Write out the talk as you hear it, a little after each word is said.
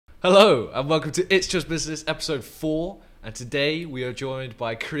Hello and welcome to It's Just Business episode 4, and today we are joined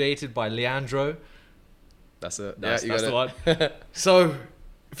by created by Leandro. That's it. That's got the it. one. So,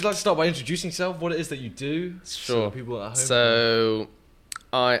 if you'd like to start by introducing yourself, what it is that you do, Sure. so people at home. So,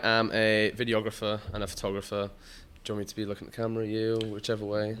 I am a videographer and a photographer. Do you want me to be looking at the camera, you, whichever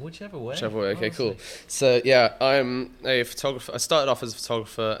way? Whichever way. Okay, cool. So, yeah, I'm a photographer. I started off as a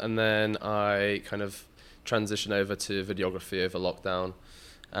photographer and then I kind of transitioned over to videography over lockdown.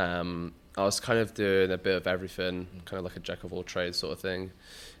 I was kind of doing a bit of everything, kind of like a jack of all trades sort of thing.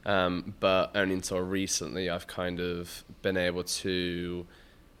 But only until recently I've kind of been able to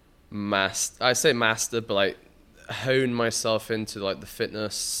master, but like hone myself into like the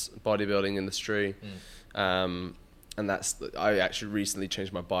fitness bodybuilding industry. And I actually recently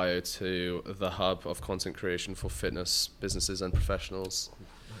changed my bio to the hub of content creation for fitness businesses and professionals.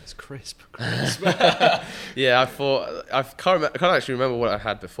 It's crisp. Yeah, I can't actually remember what I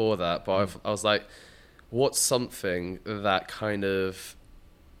had before that, but I was like, what's something that kind of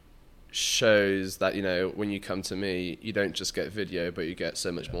shows that, you know, when you come to me, you don't just get video, but you get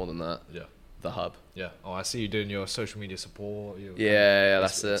so much more than that. Yeah. The hub. Yeah. Oh, I see you doing your social media support.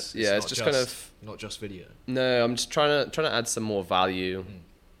 That's it. It's just kind of not just video. No, I'm just trying to add some more value.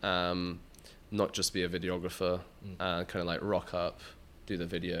 Not just be a videographer and kind of like rock up, do the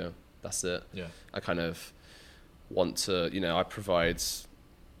video. That's it. Yeah. I kind of want to, you know, I provide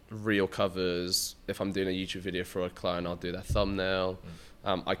real covers. If I'm doing a YouTube video for a client, I'll do their thumbnail.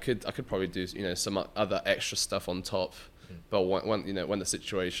 I could probably do, you know, some other extra stuff on top. But when the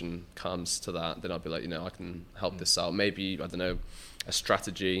situation comes to that, then I'll be like, you know, I can help this out. Maybe, I don't know, a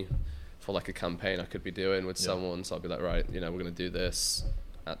strategy for like a campaign I could be doing with someone. So I'll be like, right, you know, we're going to do this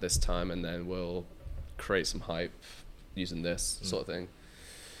at this time, and then we'll create some hype using this sort of thing.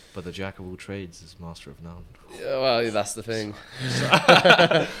 But the jack of all trades is master of none. Yeah, well, that's the thing.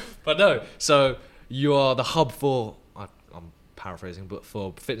 But no, so you are the hub for, I'm paraphrasing, but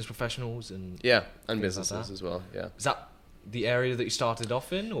for fitness professionals and businesses like as well. Yeah. Is that the area that you started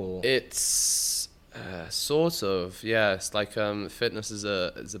off in, or? It's sort of, yeah. It's like fitness is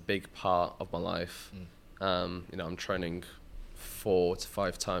a big part of my life. You know, I'm training 4 to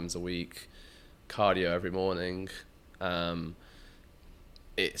 5 times a week, cardio every morning.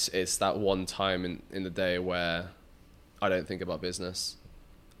 It's that one time in the day where I don't think about business.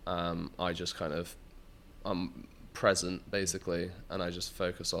 I just kind of, I'm present basically, and I just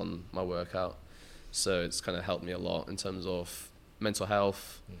focus on my workout. So it's kind of helped me a lot in terms of mental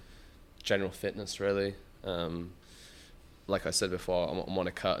health, general fitness really. Like I said before, I'm on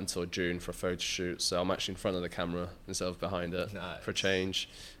a cut until June for a photo shoot, so I'm actually in front of the camera instead of behind it. Nice. For a change.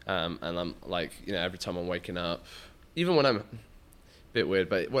 And I'm like, you know, every time I'm waking up, even when I'm a bit weird,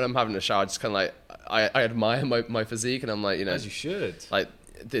 but when I'm having a shower, I just kind of like, I admire my physique, and I'm like, you know, As you should. like,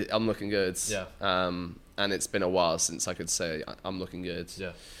 I'm looking good. Yeah. And it's been a while since I could say I'm looking good.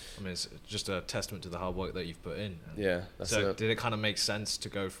 Yeah. I mean, it's just a testament to the hard work that you've put in. Yeah. That's so it. did it kind of make sense to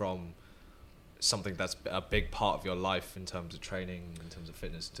go from something that's a big part of your life in terms of training, in terms of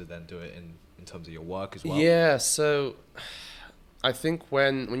fitness, to then do it in terms of your work as well? Yeah. So I think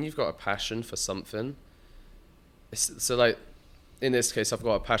when you've got a passion for something, so like in this case, I've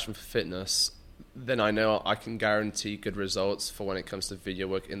got a passion for fitness, then I know I can guarantee good results for when it comes to video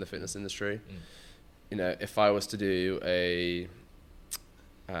work in the fitness industry. You know, if I was to do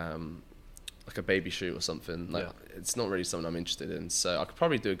like a baby shoot or something, like it's not really something I'm interested in. So I could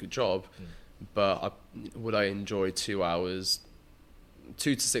probably do a good job, but would I enjoy 2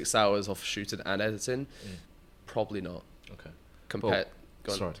 to 6 hours of shooting and editing? Probably not. Okay.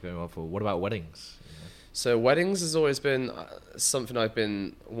 Sorry to go on for. What about weddings? So weddings has always been something I've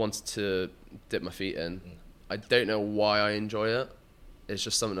been wanted to dip my feet in. I don't know why I enjoy it. It's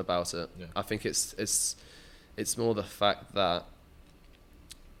just something about it. Yeah. I think it's more the fact that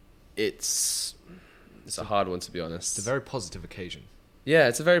it's a hard one, to be honest. It's a very positive occasion. Yeah,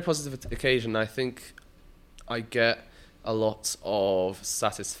 it's a very positive occasion. I think I get a lot of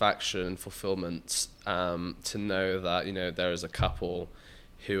satisfaction and fulfillment to know that, you know, there is a couple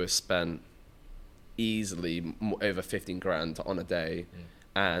who have spent easily over 15 grand on a day,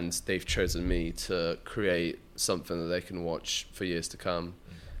 and they've chosen me to create something that they can watch for years to come.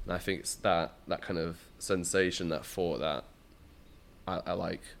 And I think it's that kind of sensation, that thought that I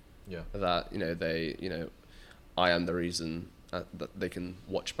like. Yeah. That, you know, I am the reason that they can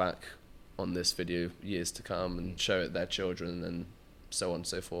watch back on this video years to come and show it their children, and so on and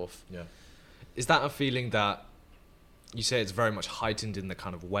so forth. Yeah. Is that a feeling that you say it's very much heightened in the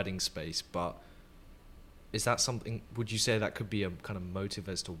kind of wedding space, but is that something, would you say that could be a kind of motive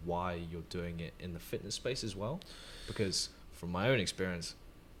as to why you're doing it in the fitness space as well? Because from my own experience,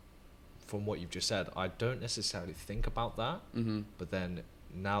 from what you've just said, I don't necessarily think about that. Mm-hmm. But then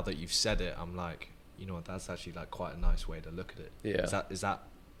now that you've said it, I'm like, you know what, that's actually like quite a nice way to look at it. Yeah. Is that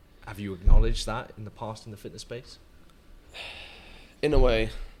have you acknowledged that in the past in the fitness space? In a way.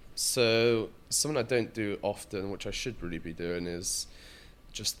 So something I don't do often, which I should really be doing, is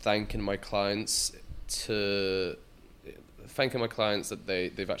just thanking my clients that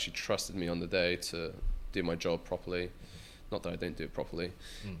they've actually trusted me on the day to do my job properly. Not that I don't do it properly.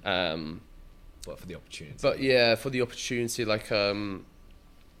 But for the opportunity. But yeah, for the opportunity, like a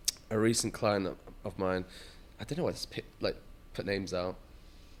recent client of mine, I don't know why to put names out.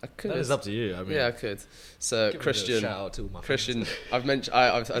 I could. It's up to you. I mean, yeah, I could. So Christian, shout out to all my Christian, friends. I've mentioned.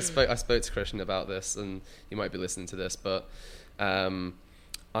 I spoke to Christian about this, and he might be listening to this. But I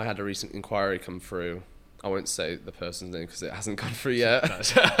had a recent inquiry come through. I won't say the person's name because it hasn't gone through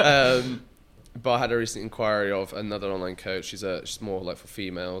yet. But I had a recent inquiry of another online coach. She's more like for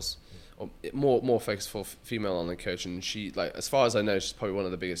females, or more focused for female online coach. And she, like, as far as I know, she's probably one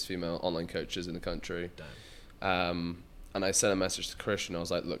of the biggest female online coaches in the country. Damn. And I sent a message to Christian. I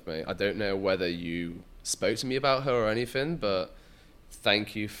was like, look, mate, I don't know whether you spoke to me about her or anything, but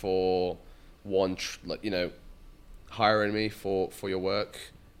thank you for hiring me for your work,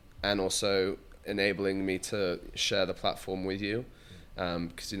 and also enabling me to share the platform with you.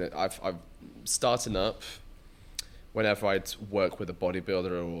 Because I've starting up. Whenever I'd work with a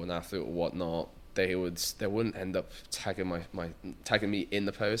bodybuilder or an athlete or whatnot, they wouldn't end up tagging me in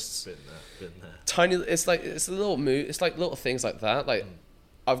the posts. Been there. Tiny, it's like little things like that. Like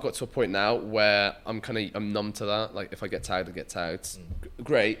I've got to a point now where I'm numb to that. Like if I get tagged, I get tagged.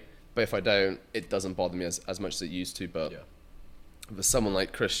 Great, but if I don't, it doesn't bother me as much as it used to. But for someone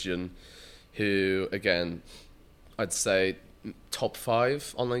like Christian, who again, I'd say top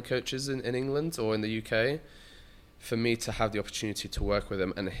 5 online coaches in England or in the UK, for me to have the opportunity to work with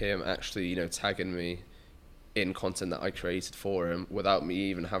him and him actually, tagging me in content that I created for him without me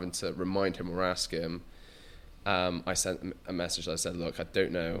even having to remind him or ask him, I sent a message that I said, look, I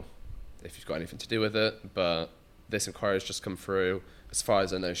don't know if you've got anything to do with it, but this inquiry has just come through. As far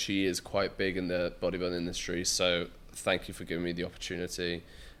as I know, she is quite big in the bodybuilding industry, so thank you for giving me the opportunity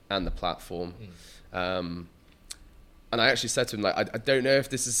and the platform. And I actually said to him, like, I don't know if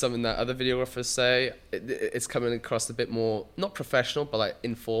this is something that other videographers say. It's coming across a bit more, not professional, but like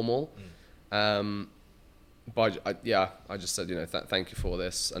informal. But I just said, thank you for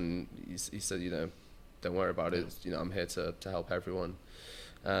this. And he said, don't worry about it. I'm here to help everyone.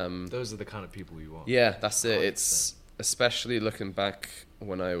 Those are the kind of people you want. Yeah, that's it. 100%. It's especially looking back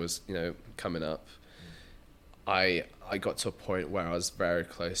when I was, coming up, I got to a point where I was very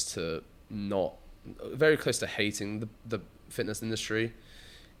close to hating the fitness industry,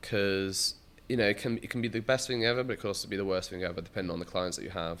 because it can be the best thing ever, but it could also be the worst thing ever depending on the clients that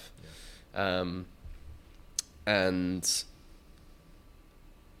you have. And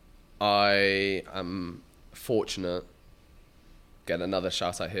I am fortunate. Get another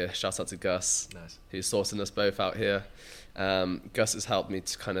shout out here. Shout out to Gus, Nice. who's sorting us both out here. Gus has helped me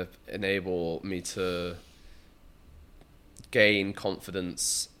to kind of enable me to gain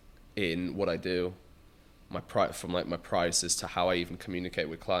confidence in what I do. My prices to how I even communicate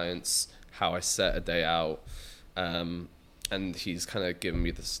with clients, how I set a day out, and he's kind of given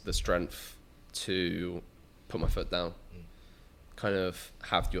me the strength to put my foot down, kind of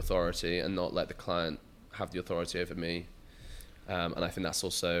have the authority and not let the client have the authority over me. And I think that's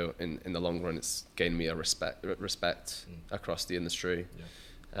also in the long run, it's gained me a respect across the industry.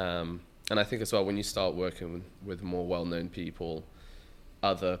 And I think as well, when you start working with more well-known people,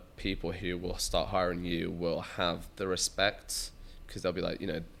 other people who will start hiring you will have the respect, because they'll be like,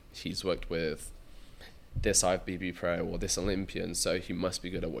 he's worked with this IFBB pro or this Olympian, so he must be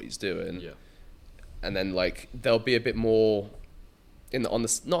good at what he's doing. And then like they'll be a bit more not on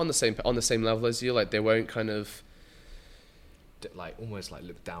the same level as you. Like they won't kind of like almost like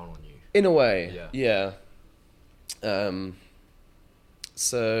look down on you in a way.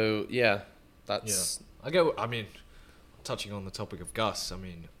 So that's I mean, touching on the topic of Gus, I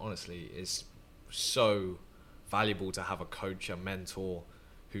mean, honestly, it's so valuable to have a coach, a mentor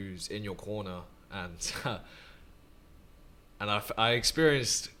who's in your corner. And I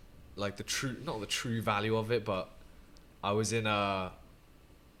experienced like not the true value of it, but I was in a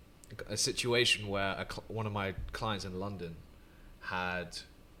situation where one of my clients in London had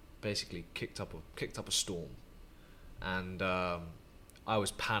basically kicked up a storm, and I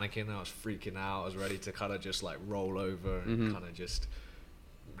was panicking, I was freaking out, I was ready to kind of just like roll over and kind of just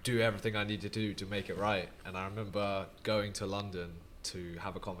do everything I needed to do to make it right. And I remember going to London to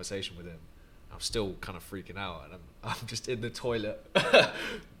have a conversation with him, I'm still kind of freaking out, and I'm just in the toilet,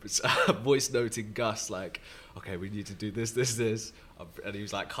 voice noting Gus like, okay, we need to do this, and he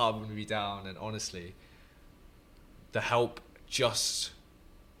was like calming me down. And honestly, the help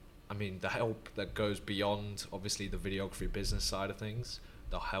the help that goes beyond obviously the videography business side of things,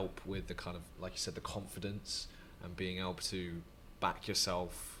 the help with the kind of, like you said, the confidence and being able to back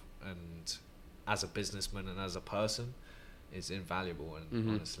yourself and as a businessman and as a person is invaluable. And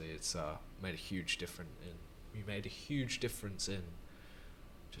honestly, it's made a huge difference in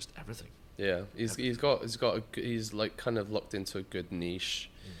just everything. Yeah, he's like kind of locked into a good niche,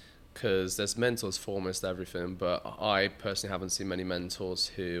 because there's mentors for almost everything, but I personally haven't seen many mentors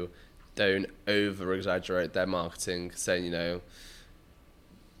who don't over exaggerate their marketing, saying, you know,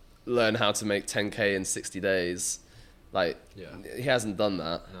 learn how to make 10k in 60 days. Like, he hasn't done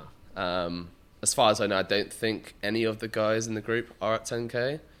that. No. As far as I know, I don't think any of the guys in the group are at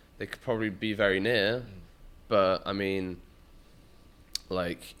 10k. They could probably be very near, but I mean,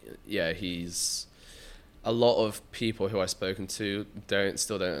 like, yeah, he's... A lot of people who I've spoken to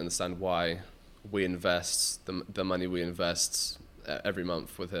still don't understand why we invest the money we invest every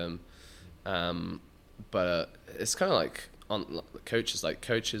month with him. But it's kind of like on coaches. Like,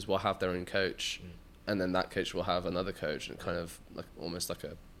 coaches will have their own coach, and then that coach will have another coach, and kind of like almost like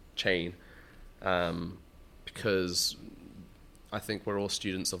a chain. Because I think we're all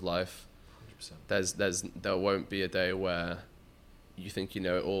students of life. 100%. There won't be a day where you think you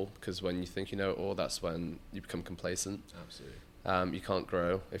know it all, because when you think you know it all, that's when you become complacent. Absolutely. You can't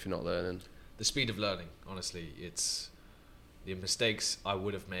grow if you're not learning. The speed of learning, honestly, it's the mistakes I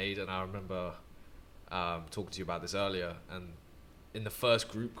would have made. And I remember talking to you about this earlier, and in the first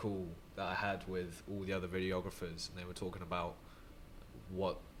group call that I had with all the other videographers, and they were talking about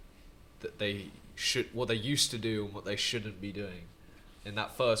what they used to do and what they shouldn't be doing. In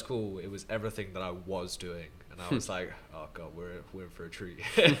that first call, it was everything that I was doing, and I was like, "Oh God, we're in for a treat,"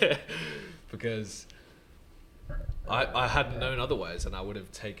 because I hadn't known otherwise, and I would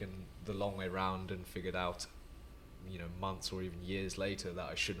have taken the long way round and figured out, you know, months or even years later that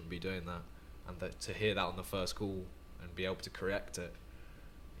I shouldn't be doing that, and that to hear that on the first call and be able to correct it,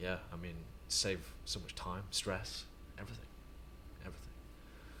 yeah, I mean, save so much time, stress, everything.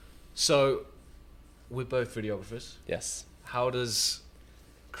 So, we're both videographers. Yes. How does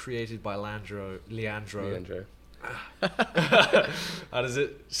Created by Leandro. How does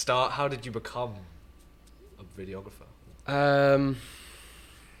it start? How did you become a videographer?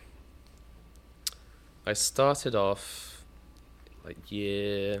 I started off like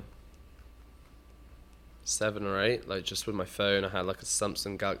year 7 or 8, like just with my phone. I had like a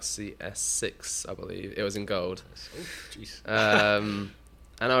Samsung Galaxy S6, I believe. It was in gold. Oh, jeez. And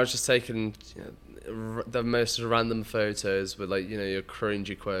I was just taking the most random photos with, like, you know, your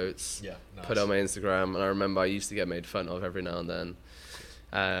cringy quotes. Yeah, nice. Put on my Instagram, and I remember I used to get made fun of every now and then.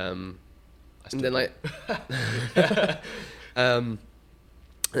 And then like, and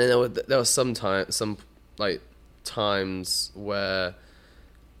then there was some times where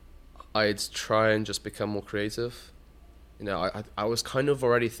I'd try and just become more creative. You know, I was kind of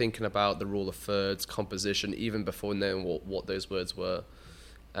already thinking about the rule of thirds, composition, even before knowing what those words were.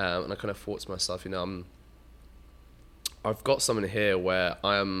 And I kind of thought to myself, you know, I've got something here where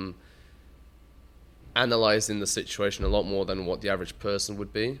I'm analysing the situation a lot more than what the average person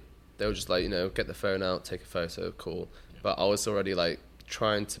would be. They were just like, you know, get the phone out, take a photo, cool. Yeah. But I was already like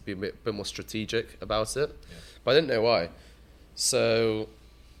trying to be a bit more strategic about it. Yeah. But I didn't know why. So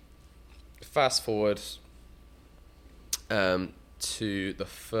fast forward to the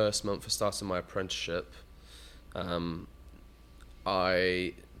first month of starting my apprenticeship.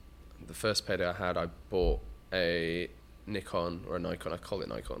 The first payday I had, I bought a Nikon, I call it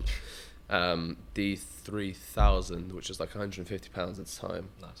Nikon, D3000, which is like £150 at the time.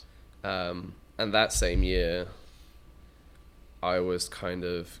 Nice. And that same year, I was kind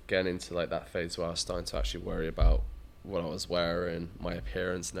of getting into like that phase where I was starting to actually worry about what I was wearing, my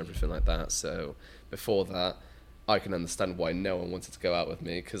appearance and everything like that. So before that, I can understand why no one wanted to go out with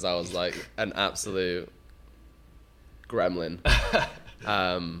me, because I was like an absolute gremlin.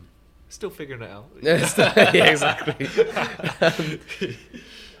 Still figuring it out. Yeah, exactly.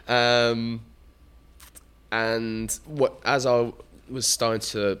 And as I was starting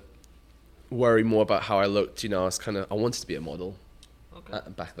to worry more about how I looked, you know, I wanted to be a model. Okay.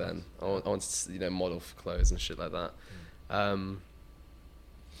 Back then. I wanted to, you know, model for clothes and shit like that.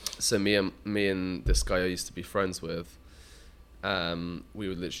 So me and this guy I used to be friends with, we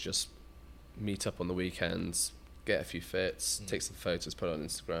would literally just meet up on the weekends, get a few fits, take some photos, put it on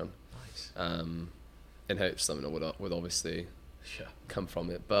Instagram. Nice. In hopes something would obviously come from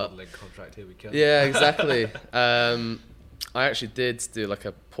it. But modeling contract, here we go. yeah, exactly. I actually did do like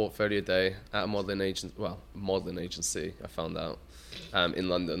a portfolio day at a modeling agency. I found out in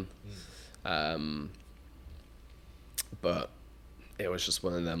London, but it was just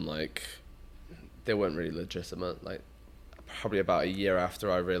one of them, like, they weren't really legitimate. Like, probably about a year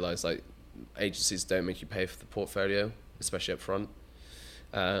after, I realized, like, agencies don't make you pay for the portfolio, especially up front.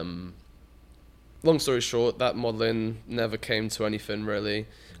 Long story short, that modeling never came to anything really.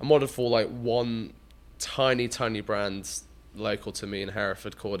 I modeled for like one tiny brand local to me in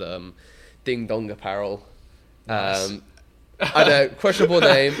Hereford called Ding Dong Apparel. Nice. I know, questionable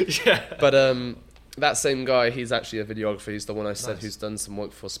name, Yeah. but that same guy, he's actually a videographer. He's the one I said Nice. who's done some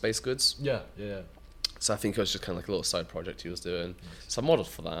work for Space Goods. Yeah. So I think it was just kind of like a little side project he was doing. So I modeled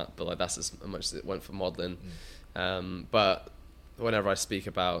for that, but like that's as much as it went for modeling. But whenever I speak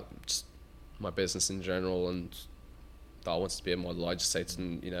about just my business in general and that I wanted to be a model, I just say to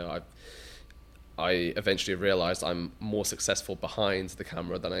them, you know, I eventually realized I'm more successful behind the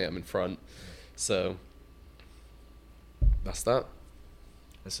camera than I am in front. So that's that.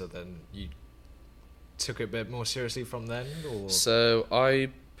 And so then you took it a bit more seriously from then, or? So I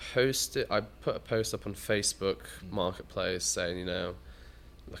put a post up on Facebook Marketplace saying, you know,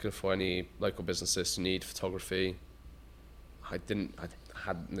 looking for any local businesses who need photography. I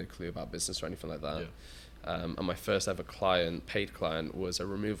had no clue about business or anything like that. Yeah. And my first ever paid client, was a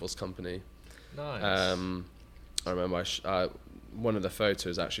removals company. Nice. I remember one of the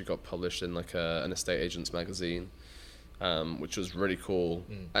photos actually got published in like an estate agent's magazine, which was really cool.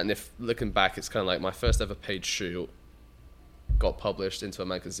 And if looking back, it's kind of like my first ever paid shoot got published into a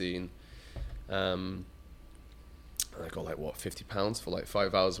magazine. And I got like £50 for like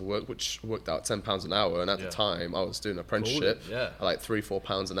 5 hours of work, which worked out £10 an hour. And at the time, I was doing an apprenticeship at like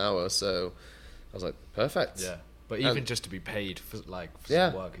 £3-4 an hour. So I was like, perfect. Yeah. But even just to be paid for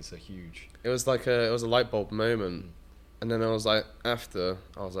some work is a huge. It was like it was a light bulb moment. And then I was like,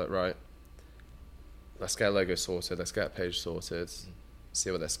 right, let's get a logo sorted, let's get a page sorted, see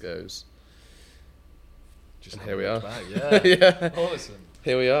where this goes. And here we are. Back. Yeah. Yeah. Awesome.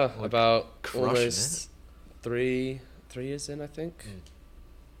 Here we are, Like, about almost 3 years in, I think.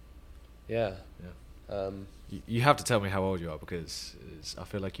 Yeah. You have to tell me how old you are, because I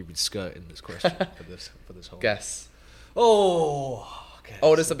feel like you've been skirting this question for this whole. Guess. Oh. Okay.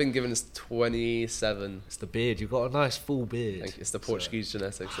 Oldest I've been given is 27. It's the beard. You've got a nice full beard. It's the Portuguese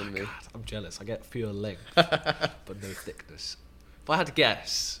genetics in me. God, I'm jealous. I get pure length, but no thickness. If I had to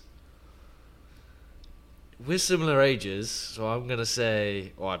guess, we're similar ages, so I'm gonna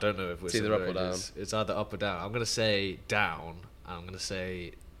say. Well, I don't know if we're It's either similar up or ages. It's either up or down. I'm gonna say down. And I'm gonna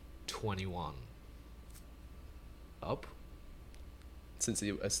say 21. Up. Since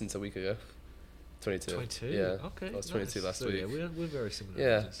a week ago. 22. 22. Yeah. Okay. I was 22 nice. last So, week. Yeah, we're very similar.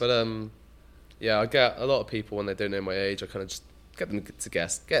 Yeah, ages. but yeah, I get a lot of people when they don't know my age. I kind of just get them to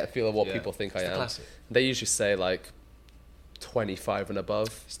guess, get a feel of what people think It's I the am. classic. They usually say like 25 and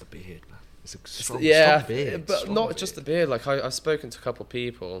above. It's the beard, man. It's a strong beard. But strong not beard. just the beard. Like I've spoken to a couple of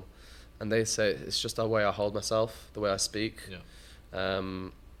people, and they say it's just the way I hold myself, the way I speak. Yeah.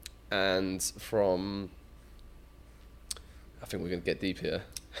 And from, I think we're gonna get deep here.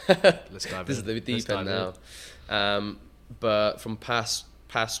 Let's dive This in. is the deep Let's end dive now. But from past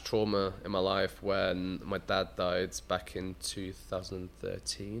trauma in my life, when my dad died back in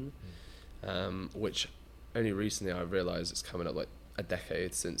 2013, which only recently I realised it's coming up like a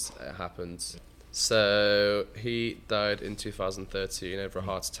decade since it happened. Yeah. So he died in 2013 over a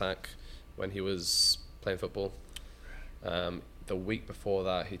heart attack when he was playing football. The week before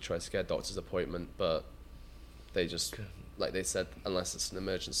that, he tried to get a doctor's appointment, but they just, like they said, unless it's an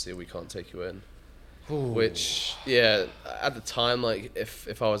emergency, we can't take you in. Ooh. Which, yeah, at the time, like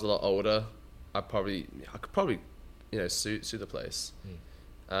if I was a lot older, I could probably, sue the place.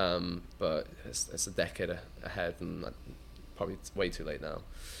 But it's a decade ahead, and probably it's way too late now.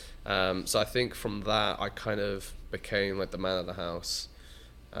 So I think from that, I kind of became like the man of the house.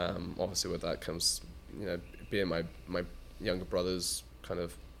 Obviously, with that comes, being my younger brother's kind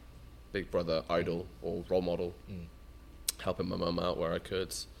of big brother idol or role model, helping my mum out where I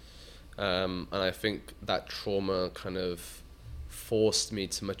could. And I think that trauma kind of forced me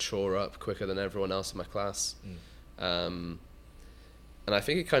to mature up quicker than everyone else in my class. And I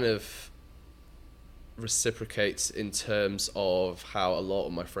think it kind of reciprocates in terms of how a lot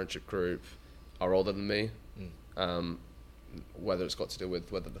of my friendship group are older than me. Whether it's got to do with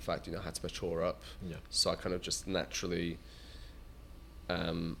the fact, I had to mature up. Yeah. So I kind of just naturally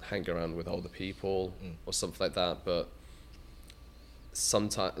hang around with older people or something like that. But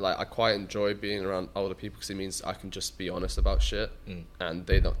sometimes, like, I quite enjoy being around older people because it means I can just be honest about shit, and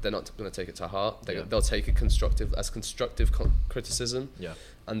they're not going to take it to heart. They'll take it constructive criticism,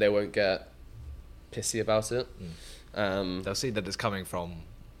 and they won't get pissy about it. They'll see that it's coming from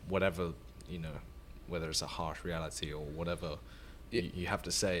whatever, whether it's a harsh reality or whatever you have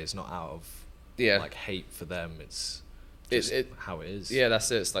to say. It's not out of like hate for them. It's just how it is. Yeah, that's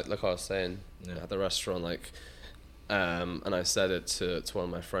it. It's like I was saying at the restaurant, like. And I said it to one of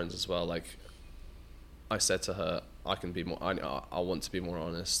my friends as well. Like, I said to her, I can be more. I want to be more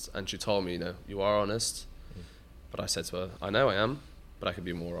honest, and she told me, you are honest. But I said to her, I know I am, but I can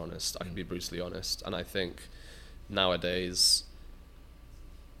be more honest. I can be brutally honest. And I think nowadays,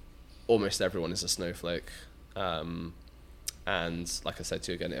 almost everyone is a snowflake. And like I said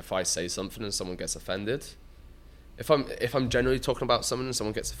to you again, if I say something and someone gets offended, if I'm generally talking about someone and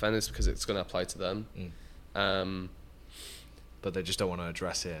someone gets offended, it's because it's going to apply to them. But they just don't want to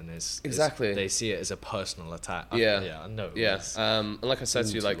address it, and exactly they see it as a personal attack. I know. And like I said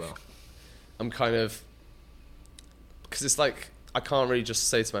to you, like, I'm kind of, because it's like I can't really just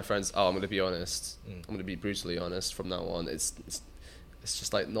say to my friends, "Oh, I'm going to be honest. I'm going to be brutally honest from now on." It's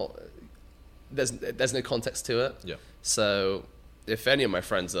just like not. There's no context to it. Yeah. So if any of my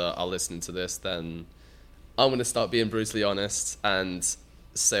friends are listening to this, then I'm going to start being brutally honest and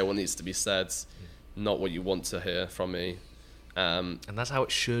say what needs to be said, not what you want to hear from me. And that's how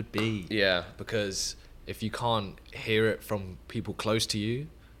it should be. Yeah. Because if you can't hear it from people close to you,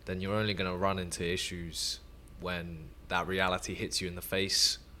 then you're only going to run into issues when that reality hits you in the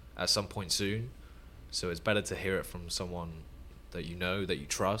face at some point soon. So it's better to hear it from someone that you know, that you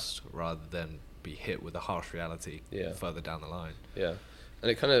trust, rather than be hit with a harsh reality further down the line. Yeah. And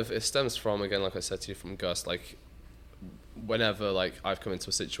it stems from, again, like I said to you, from Gus, like, whenever, like, I've come into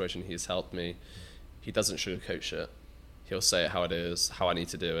a situation, he's helped me, he doesn't sugarcoat shit. He'll say it how it is, how I need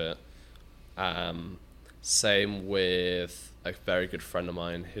to do it. Same with a very good friend of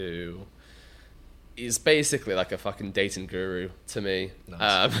mine who is basically like a fucking dating guru to me.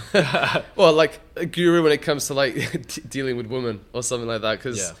 Nice. Well, like a guru when it comes to like dealing with women or something like that.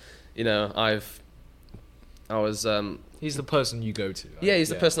 Because, he's the person you go to. Right? Yeah, he's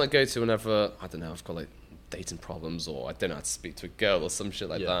the person I go to whenever, I don't know, I've got like dating problems, or I don't know how to speak to a girl or some shit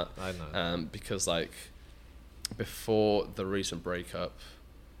like that. I know. Because like, before the recent breakup,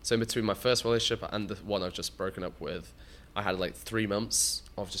 so in between my first relationship and the one I've just broken up with, I had like 3 months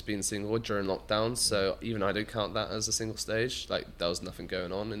of just being single during lockdown. So even I don't count that as a single stage. Like, there was nothing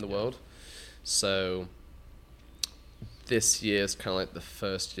going on in the world. So this year's kind of like the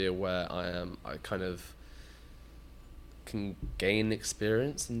first year where I kind of can gain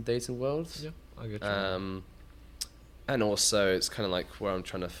experience in the dating world. Yeah, I get you. And also it's kind of like where I'm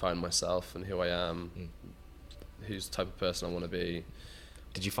trying to find myself and who I am. Who's the type of person I want to be.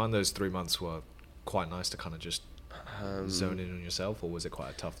 Did you find those 3 months were quite nice to kind of just zone in on yourself, or was it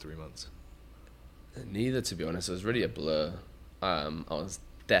quite a tough 3 months? Neither, to be honest. It was really a blur. I was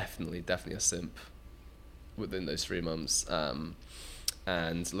definitely a simp within those 3 months.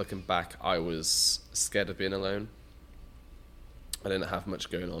 And looking back, I was scared of being alone. I didn't have much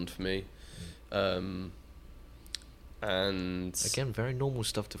going on for me. And again, very normal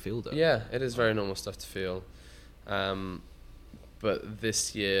stuff to feel, though. Yeah, it is very normal stuff to feel. But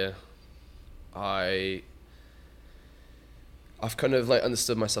this year, I've kind of like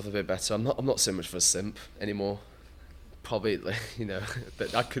understood myself a bit better. I'm not so much of a simp anymore. Probably, like,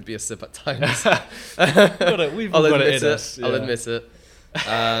 that I could be a simp at times. I'll admit it. I'll admit it.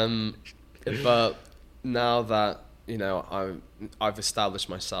 But now that I've established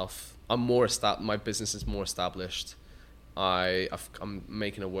myself, my business is more established. I'm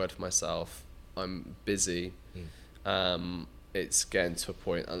making a word for myself. I'm busy. It's getting to a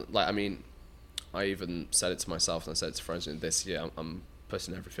point, like, I mean, I even said it to myself and I said it to friends, this year I'm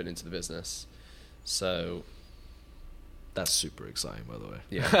putting everything into the business. So that's super exciting, by the way.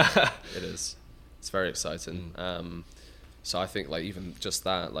 Yeah, it is. It's very exciting. So I think, like, even just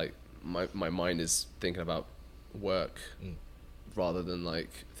that, like, my mind is thinking about work rather than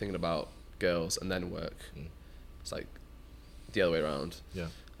like thinking about girls and then work. It's like the other way around. Yeah.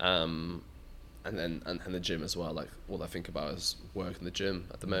 And then the gym as well. Like, all I think about is work in the gym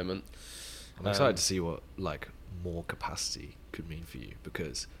at the moment. I'm excited to see what like more capacity could mean for you,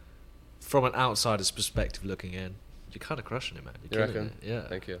 because from an outsider's perspective looking in, you're kind of crushing it, man. You're killing it. Yeah.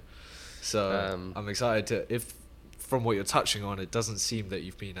 Thank you. So I'm excited to, if from what you're touching on, it doesn't seem that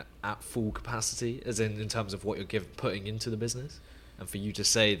you've been at full capacity, as in terms of what you're putting into the business, and for you to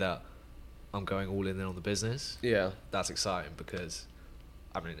say that I'm going all in on the business, that's exciting, because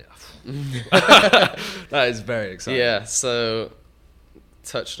I mean, that is very exciting. Yeah, so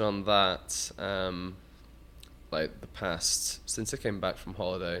touching on that, like the past, since I came back from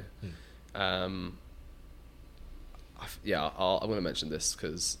holiday, I'm going to mention this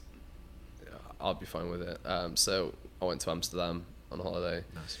because I'll be fine with it. So I went to Amsterdam on holiday.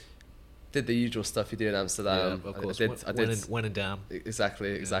 Nice. Did the usual stuff you do in Amsterdam. Yeah, of course. I did. When in Dam.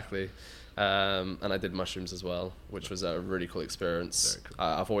 Exactly. And I did mushrooms as well, which was a really cool experience. Very cool.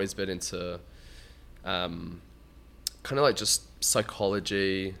 I've always been into kind of like just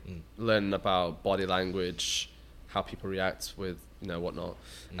psychology, learning about body language, how people react with, whatnot.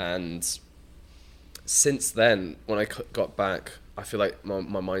 And since then, when I got back, I feel like my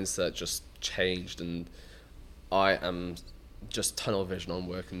mindset just changed, and I am just tunnel vision on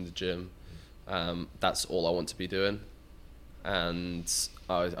working in the gym. That's all I want to be doing. And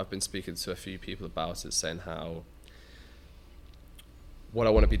I've been speaking to a few people about it, saying how what I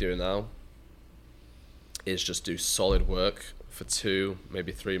want to be doing now is just do solid work for 2,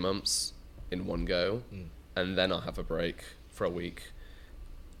 maybe 3 months in one go, and then I'll have a break for a week.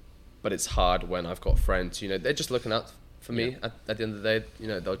 But it's hard when I've got friends, they're just looking out for me at the end of the day.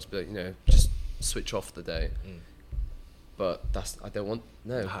 They'll just be like, just switch off the day. But I don't want,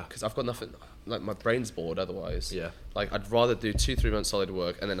 because I've got nothing, like my brain's bored otherwise. Yeah. Like I'd rather do 2-3 months solid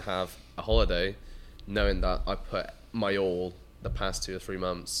work and then have a holiday knowing that I put my all the past 2 or 3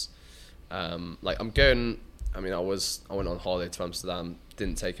 months. Like I went on holiday to Amsterdam,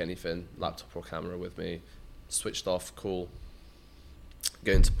 didn't take anything, laptop or camera with me, switched off, cool.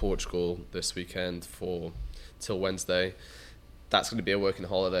 Going to Portugal this weekend till Wednesday. That's going to be a working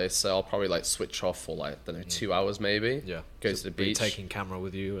holiday, so I'll probably like switch off for 2 hours maybe. Yeah. Go to the beach. Taking camera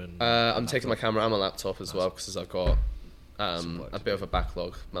with you and. I'm taking my camera and my laptop as well because I've got a bit of a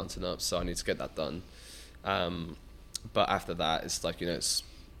backlog mounting up, so I need to get that done. But after that, it's like it's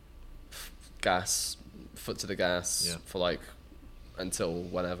gas, foot to the gas for until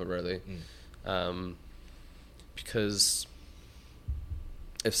whenever really, because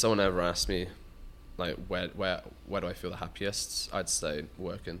if someone ever asked me, where do I feel the happiest? I'd say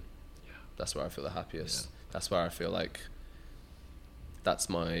working. Yeah. That's where I feel the happiest. Yeah. That's where I feel like that's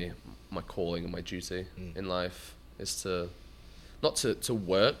my calling and my duty in life is to not to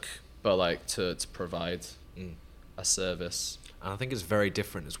work, but to provide a service. And I think it's very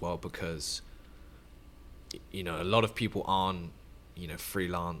different as well because a lot of people aren't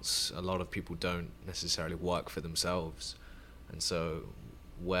freelance. A lot of people don't necessarily work for themselves, and so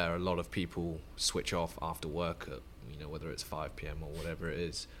where a lot of people switch off after work at whether it's 5 p.m. or whatever it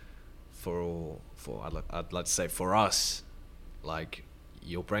is, I'd like to say for us,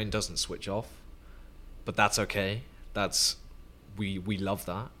 your brain doesn't switch off, but that's okay. We love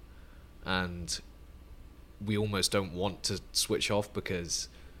that, and we almost don't want to switch off because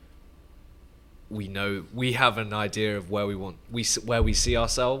we know we have an idea of where we see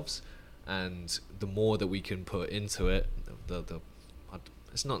ourselves, and the more that we can put into it,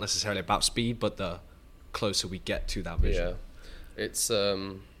 it's not necessarily about speed, but the closer we get to that vision. Yeah, it's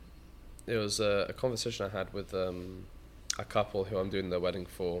it was a conversation I had with a couple who I'm doing their wedding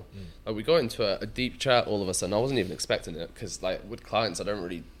for. We got into a deep chat all of a sudden. I wasn't even expecting it because with clients I don't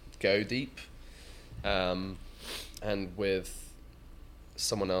really go deep, and with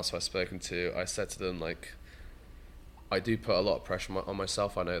someone else I've spoken to, I said to them I do put a lot of pressure on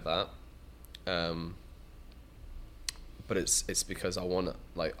myself. I know that. But it's because I want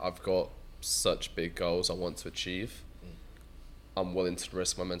I've got such big goals I want to achieve. I'm willing to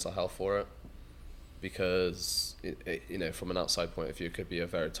risk my mental health for it because it from an outside point of view it could be a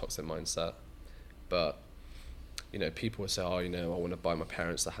very toxic mindset. But people will say, I want to buy my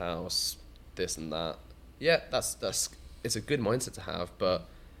parents a house, this and that. Yeah, that's it's a good mindset to have, but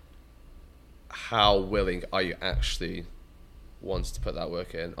how willing are you actually wants to put that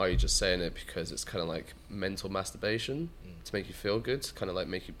work in? Are you just saying it because it's kind of like mental masturbation to make you feel good, to kind of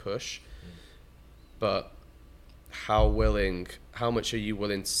make you push? But how much are you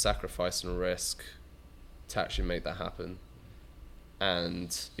willing to sacrifice and risk to actually make that happen?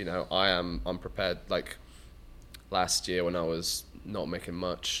 And I'm prepared. Last year when I was not making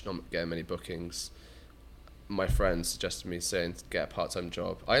much, not getting many bookings, my friend suggested me saying to get a part-time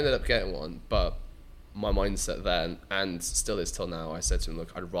job. I ended up getting one, but my mindset then, and still is till now, I said to him,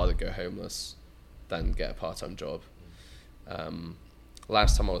 look, I'd rather go homeless than get a part-time job.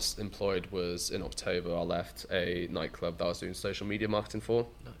 Last time I was employed was in October. I left a nightclub that I was doing social media marketing for.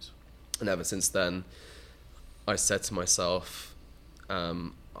 Nice. And ever since then, I said to myself,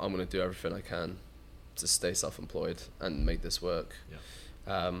 I'm going to do everything I can to stay self-employed and make this work.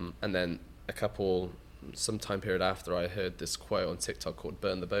 Yeah. And then some time period after, I heard this quote on TikTok called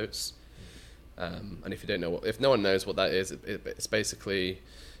 "Burn the Boats," And if you don't know if no one knows what that is, it's basically,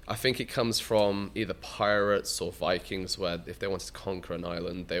 I think it comes from either pirates or Vikings, where if they wanted to conquer an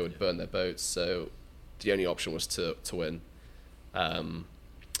island, they would burn their boats. So the only option was to win, and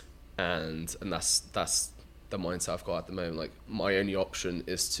that's the mindset I've got at the moment. Like, my only option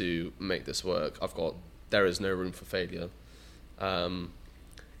is to make this work. There is no room for failure.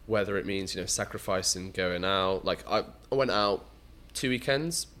 Whether it means, sacrificing going out. Like, I went out 2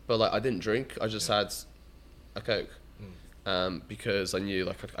 weekends, but like, I didn't drink. I just had a Coke. Because I knew,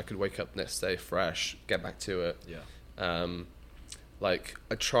 like, I could wake up next day fresh, get back to it. Like,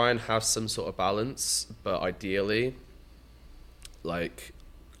 I try and have some sort of balance, but ideally, like,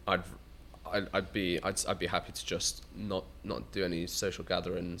 I'd be happy to just not do any social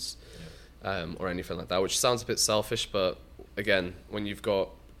gatherings, or anything like that, which sounds a bit selfish, but again, when you've got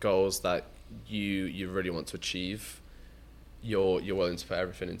goals that you really want to achieve, you're willing to put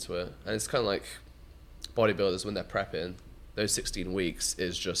everything into it. And it's kind of like bodybuilders when they're prepping. Those 16 weeks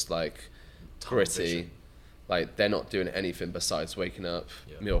is just like gritty. Like, they're not doing anything besides waking up,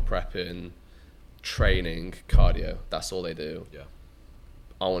 meal prepping, training, cardio. That's all they do.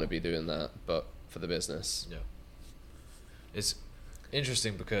 I want to be doing that, but for the business. It's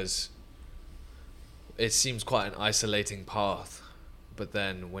interesting because it seems quite an isolating path, but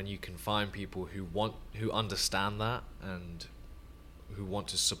then when you can find people who understand that and who want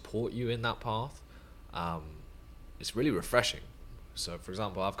to support you in that path, it's really refreshing. So, for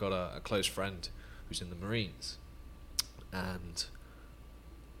example, I've got a close friend who's in the Marines, and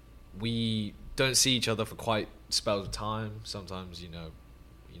we don't see each other for quite spells of time. Sometimes,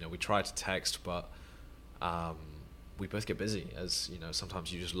 we try to text, but we both get busy, as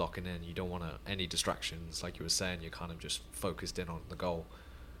sometimes you're just locking in. You don't want any distractions, like you were saying. You're kind of just focused in on the goal.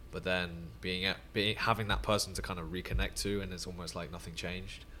 But then having that person to kind of reconnect to, and it's almost like nothing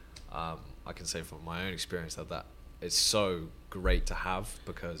changed. I can say from my own experience that it's so great to have,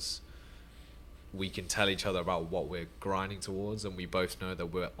 because we can tell each other about what we're grinding towards, and we both know that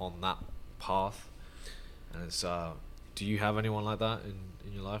we're on that path. And it's do you have anyone like that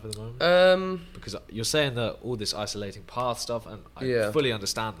in your life at the moment? Because you're saying that all this isolating path stuff, and I fully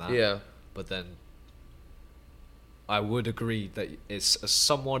understand that. But then I would agree that it's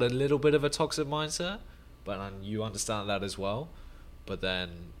somewhat a little bit of a toxic mindset, but you understand that as well. But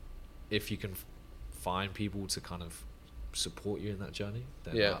then if you can find people to kind of support you in that journey,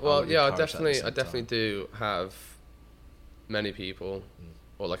 then I definitely do have many people,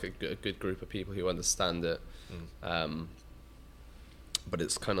 or like a good group of people who understand it. But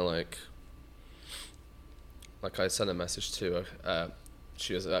it's kind of like I sent a message to her.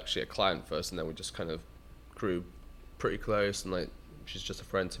 She was actually a client first, and then we just kind of grew pretty close, and like, she's just a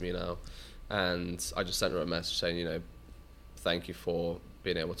friend to me now. And I just sent her a message saying, thank you for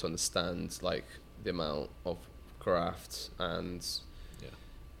being able to understand, like, the amount of graft and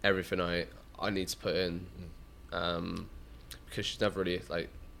everything I need to put in, because she's never really like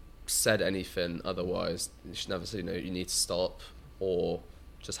said anything otherwise. She's never said, you need to stop, or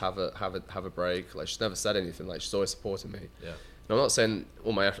just have a break. Like, she's never said anything. Like, she's always supporting me. And I'm not saying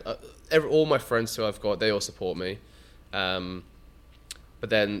all my friends who I've got, they all support me, but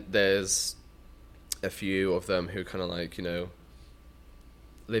then there's a few of them who kind of like,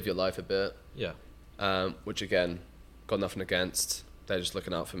 live your life a bit, which again, got nothing against. They're just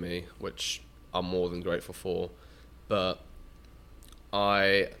looking out for me, which I'm more than grateful for. But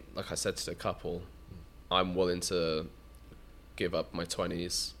like I said to the couple, I'm willing to give up my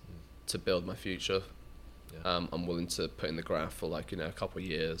 20s to build my future. I'm willing to put in the graft for like, a couple of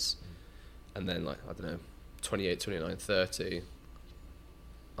years, and then, like, I don't know, 28, 29, 30,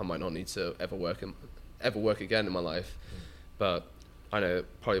 I might not need to ever work again in my life. But I know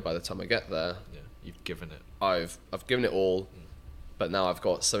probably by the time I get there, you've given it. I've given it all, but now I've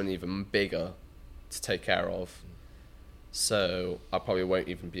got something even bigger to take care of. So I probably won't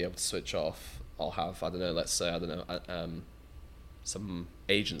even be able to switch off. I'll have, let's say, some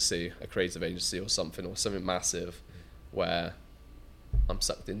agency, a creative agency or something massive, where I'm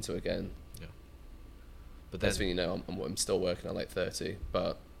sucked into again. But that's when I'm still working at like 30,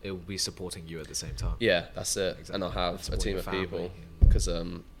 but it will be supporting you at the same time. Yeah, that's it. Exactly. And I'll have a team of people, because I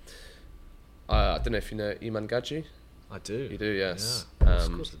don't know if you know Iman Gadji. I do. You do, yes. Yeah.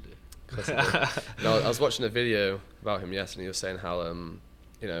 Of course I do. No, I was watching a video about him yesterday, and he was saying how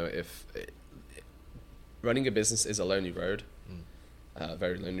if running a business is a lonely road, a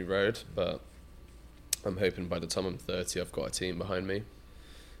very lonely road, but I'm hoping by the time I'm 30, I've got a team behind me.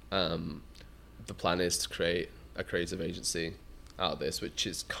 The plan is to create a creative agency out of this, which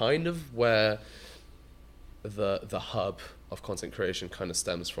is kind of where the hub of content creation kind of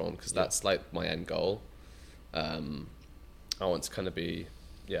stems from, because Yeah. that's like my end goal. I want to kind of be,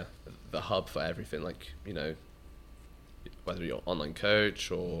 the hub for everything. Like, you know, whether you're an online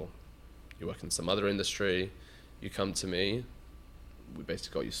coach or you work in some other industry, you come to me, we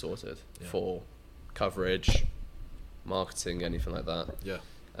basically got you sorted for coverage, marketing, anything like that. Yeah.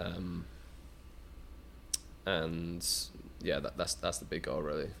 And that's the big goal,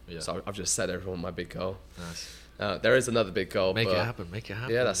 really. Yeah. So I've just said everyone my big goal. Nice. There is another big goal. Make but it happen. Make it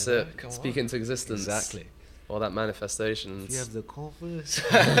happen. Yeah, that's you know? it. Come Speak on. into existence. Exactly. All that manifestation. If you have the confidence.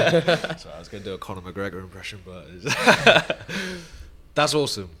 Sorry, I was going to do a Conor McGregor impression, but that's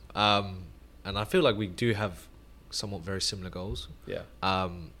awesome. And I feel like we do have somewhat very similar goals. Yeah.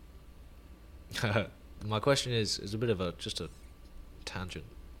 My question is a bit of just a tangent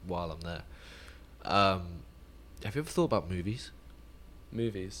while I'm there. Have you ever thought about movies?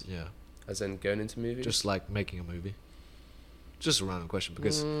 Movies. Yeah. As in going into movies? Just like making a movie. Just a random question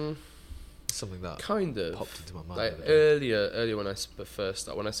because it's something that kind of popped into my mind. like the other day. earlier when I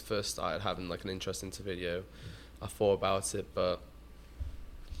first started having like an interest into video, I thought about it, but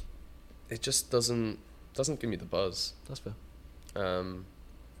it just doesn't give me the buzz. That's fair.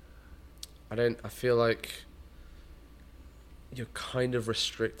 I feel like you're kind of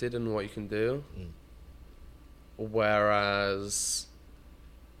restricted in what you can do. Whereas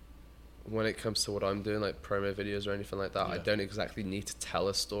when it comes to what I'm doing, like promo videos or anything like that, I don't exactly need to tell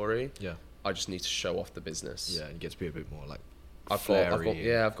a story. Yeah. I just need to show off the business. Yeah, and get to be a bit more like I've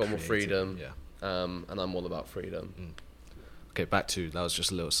got more freedom. Yeah. And I'm all about freedom. Okay, that was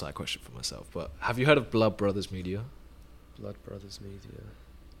just a little side question for myself, but have you heard of Blood Brothers Media? Blood Brothers Media.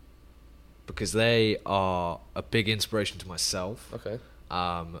 Because they are a big inspiration to myself. Okay.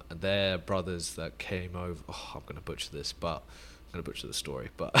 They're brothers that came over. Oh, I'm going to butcher this, but I'm going to butcher the story.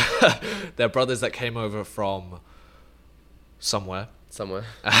 But they're brothers that came over from somewhere. Play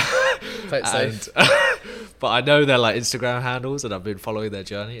it safe. But I know their like Instagram handles, and I've been following their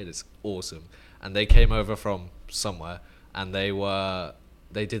journey, and it's awesome. And they came over from somewhere, and they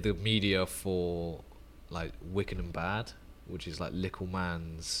did the media for like Wicked and Bad, which is like Little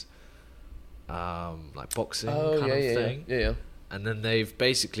Man's like boxing kind of thing. Yeah. And then they've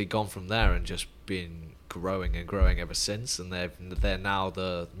basically gone from there and just been growing and growing ever since. And they're now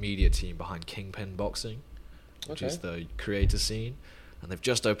the media team behind Kingpin Boxing, which is the creator scene. And they've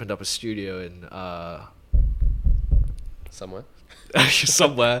just opened up a studio in somewhere.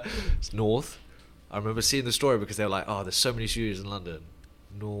 It's north. I remember seeing the story because they were like, "Oh, there's so many studios in London."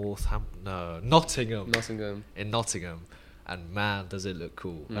 Nottingham. In Nottingham, and man, does it look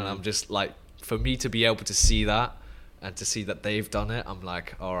cool. And I'm just like, for me to be able to see that and to see that they've done it, I'm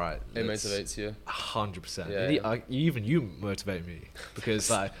like, all right. It motivates you. 100%. Yeah. Even you motivate me because,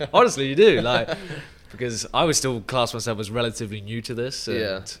 like, honestly, you do. Like, because I would still class myself as relatively new to this,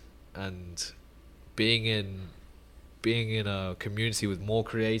 and being in a community with more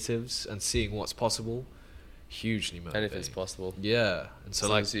creatives and seeing what's possible, hugely motivating. Anything's possible. Yeah, and so as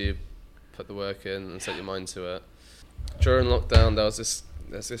long like as you put the work in and set your mind to it. During lockdown, there's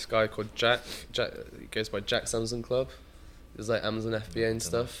this guy called Jack. He goes by Jack's Amazon Club. There's like Amazon FBA and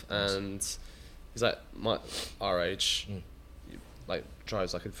stuff, and he's like our age, like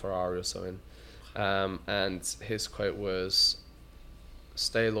drives like a Ferrari or something. And his quote was,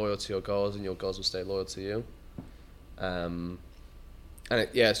 "Stay loyal to your goals, and your goals will stay loyal to you." And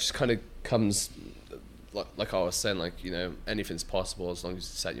it just kind of comes like I was saying, like, you know, anything's possible as long as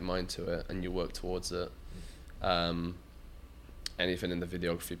you set your mind to it and you work towards it. Anything in the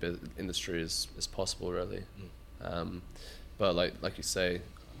videography industry is possible, really. But like you say,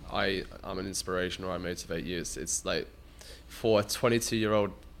 I'm an inspiration, or I motivate you. It's like, for a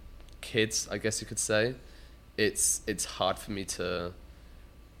 22-year-old kid, I guess you could say, it's hard for me to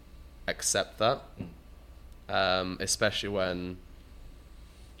accept that, especially when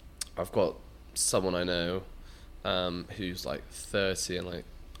I've got someone I know who's like 30, and like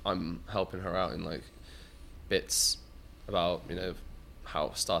I'm helping her out in like bits about, you know,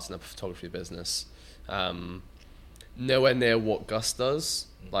 how starting up a photography business. Nowhere near what Gus does.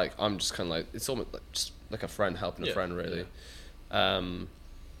 Like, I'm just kind of like, it's almost like just like a friend helping a friend, really. But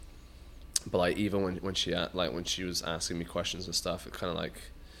like, even when she was asking me questions and stuff, it kind of like,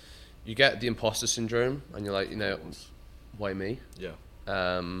 you get the imposter syndrome, and you're like, you know, why me?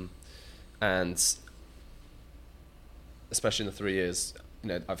 And especially in the 3 years, you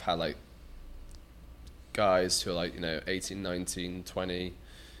know, I've had like guys who are like, you know, 18, 19, 20,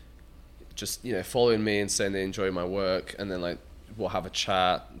 just, you know, following me and saying they enjoy my work, and then like we'll have a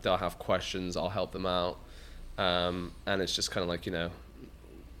chat, they'll have questions, I'll help them out, and it's just kind of like, you know,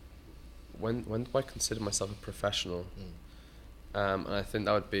 when do I consider myself a professional? And I think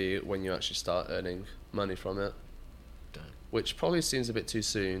that would be when you actually start earning money from it. Damn. Which probably seems a bit too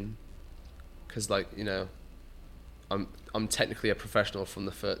soon, because I'm technically a professional from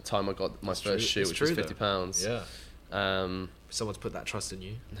the first time I got my first shoe, which was £50. Yeah. Someone's put that trust in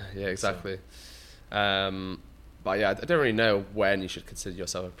you. Yeah, exactly. So. But yeah, I don't really know when you should consider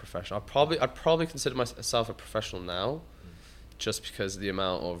yourself a professional. I'd probably consider myself a professional now, just because of the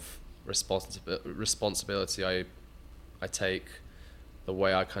amount of responsibility I take, the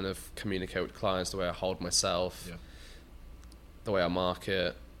way I kind of communicate with clients, the way I hold myself, the way I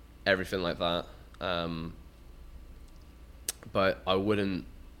market, everything like that. But I wouldn't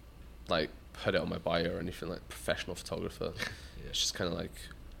like put it on my bio or anything like professional photographer. It's just kind of like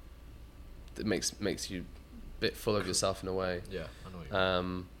it makes you bit full of yourself in a way. Yeah, I know what you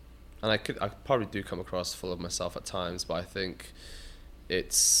mean. And I probably do come across full of myself at times, but I think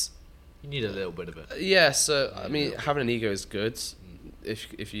it's you need a little bit of it. Yeah, so I mean, having an ego is good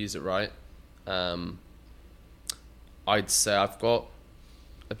if you use it right. I'd say I've got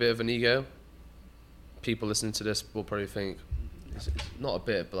a bit of an ego. People listening to this will probably think it's not a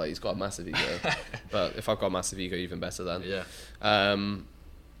bit, but like he's got a massive ego. But if I've got a massive ego, even better then. Yeah.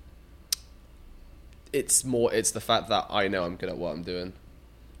 It's the fact that I know I'm good at what I'm doing.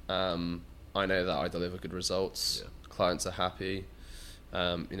 I know that I deliver good results. Yeah. Clients are happy.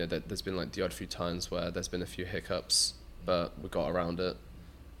 There's been like the odd few times where there's been a few hiccups, but we got around it.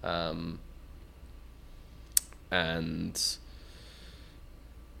 And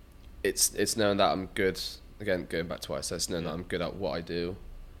it's known that I'm good. Again, going back to what I said, it's known that I'm good at what I do.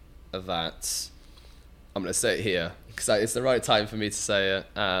 That I'm going to say it here because it's the right time for me to say it.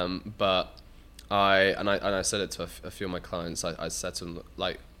 But I said it to a few of my clients. I said to them,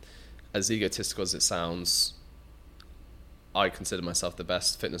 like, as egotistical as it sounds, I consider myself the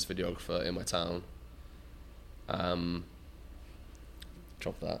best fitness videographer in my town.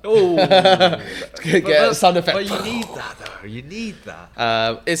 Drop that. Oh, get a sound effect. But you need that though. You need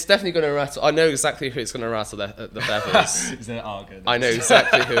that. It's definitely going to rattle. I know exactly who it's going to rattle the feathers. Is there goodness. I know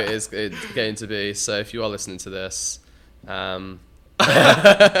exactly who it is going to be. So if you are listening to this, whoa,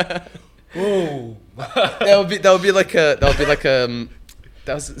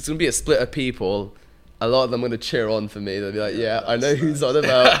 it's going to be a split of people. A lot of them are going to cheer on for me. They'll be like, yeah, I know who's on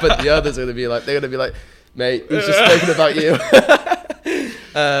about. But the others are going to be like, they're going to be like, mate, he's just spoken about you.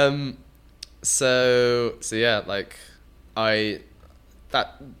 So yeah, like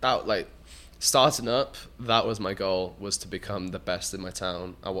that starting up, that was my goal, was to become the best in my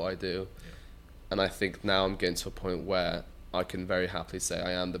town at what I do. Yeah. And I think now I'm getting to a point where I can very happily say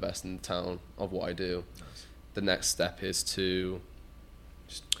I am the best in the town of what I do. Nice. The next step is to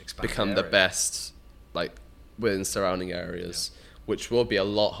just become the best, like, within surrounding areas, which will be a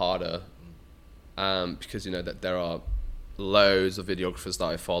lot harder, because that there are loads of videographers that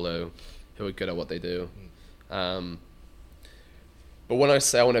I follow who are good at what they do. But when I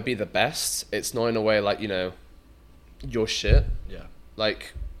say I want to be the best, it's not in a way like, you're shit. Yeah.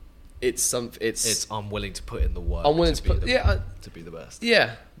 Like, it's I'm willing to put in the work. I'm willing to put to be the best.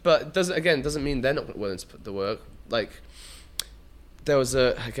 Yeah, but it doesn't mean they're not willing to put the work. Like, there was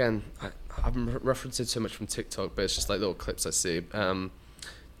I'm referencing so much from TikTok, but it's just like little clips I see.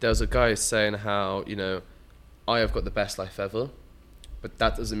 There was a guy saying how, I have got the best life ever, but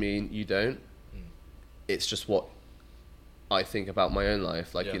that doesn't mean you don't. It's just what I think about my own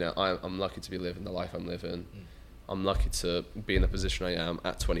life. Like, I'm lucky to be living the life I'm living. I'm lucky to be in the position I am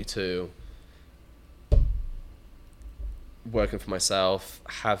at 22, working for myself,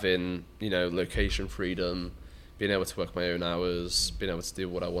 having, location freedom, being able to work my own hours, being able to do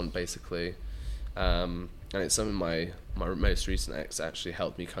what I want, basically. And it's something my most recent ex actually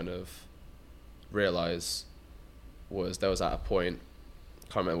helped me kind of realize. There was at a point,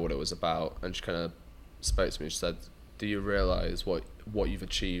 can't remember what it was about, and she kind of spoke to me. She said, "Do you realize what you've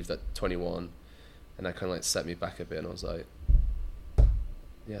achieved at 21?" And that kind of like set me back a bit, and I was like,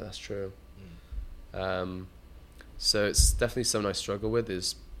 "Yeah, that's true." So it's definitely something I struggle with,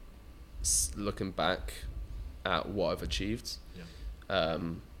 is looking back at what I've achieved. Yeah.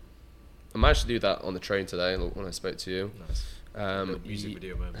 I managed to do that on the train today when I spoke to you. Nice. A little music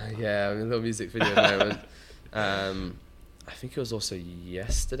video moment. Yeah, a little music video moment. I think it was also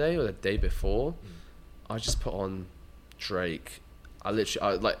yesterday or the day before. I just put on Drake. I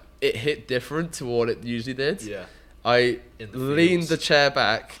it hit different to what it usually did. Yeah. I leaned the chair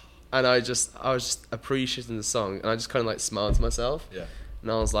back and I was just appreciating the song, and I just kind of like smiled to myself. Yeah.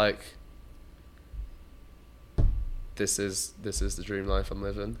 And I was like, this is the dream life I'm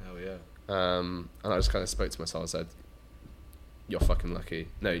living. Hell yeah. And I just kind of spoke to myself and said, you're fucking lucky.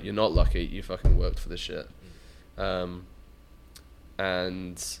 No, you're not lucky. You fucking worked for this shit.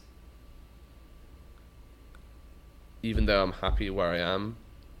 And even though I'm happy where I am,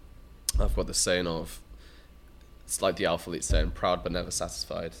 I've got the saying of, it's like the Alpha Elite saying, proud but never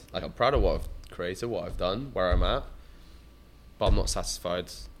satisfied. Like, I'm proud of what I've created, what I've done, where I'm at, but I'm not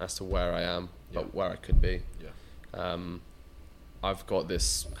satisfied as to where I am, but where I could be. Yeah. I've got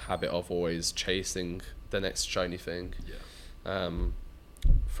this habit of always chasing the next shiny thing. Yeah.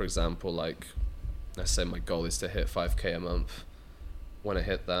 For example, like, let's say my goal is to hit 5k a month. When I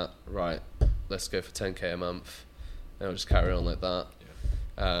hit that, right, let's go for 10k a month, and I'll just carry on like that.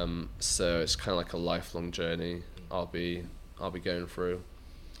 Yeah. So it's kind of like a lifelong journey. I'll be going through.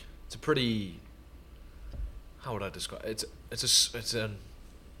 It's a pretty, how would I describe it? It's a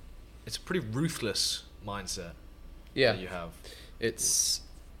pretty ruthless mindset. Yeah. That you have.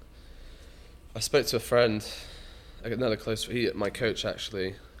 I spoke to a friend, another close, my coach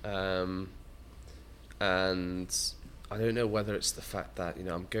actually, and I don't know whether it's the fact that, you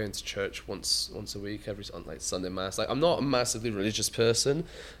know, I'm going to church once a week, on like Sunday mass. Like, I'm not a massively religious person.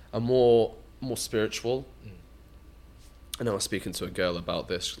 I'm more spiritual. And I was speaking to a girl about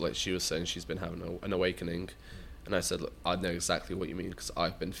this. Like, she was saying she's been having an awakening, and I said, look, I know exactly what you mean, because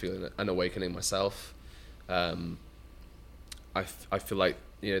I've been feeling an awakening myself. I feel like,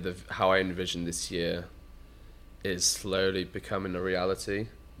 you know, how I envision this year is slowly becoming a reality,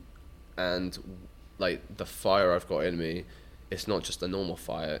 and like, the fire I've got in me, it's not just a normal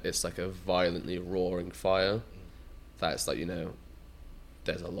fire, it's like a violently roaring fire. That's like, you know,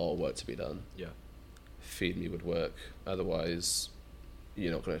 there's a lot of work to be done. Yeah. Feed me with work, otherwise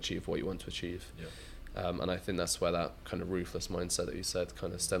you're not going to achieve what you want to achieve. Yeah. And I think that's where that kind of ruthless mindset that you said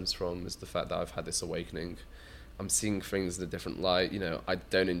kind of stems from, is the fact that I've had this awakening. I'm seeing things in a different light. You know, I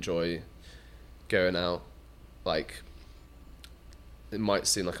don't enjoy going out. Like, it might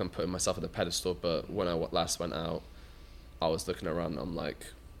seem like I'm putting myself on a pedestal, but when I last went out, I was looking around and I'm like,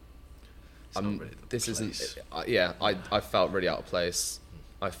 I felt really out of place.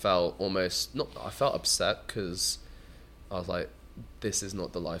 I felt I felt upset, because I was like, this is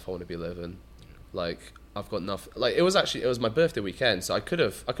not the life I want to be living. Like, I've got nothing. Like, it was my birthday weekend, so I could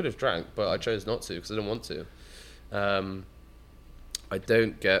have drank, but I chose not to because I didn't want to. I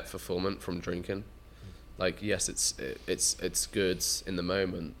don't get fulfillment from drinking. Like, yes, it's good in the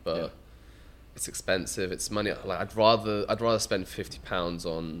moment, but it's expensive. It's money. Like, I'd rather spend £50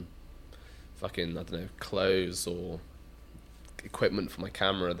 on fucking, I don't know, clothes or equipment for my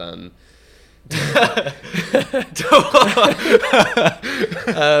camera than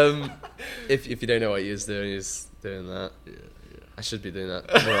if you don't know what he's doing that. Yeah. I should be doing that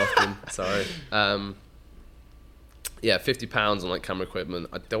more often. Sorry. £50 on like camera equipment.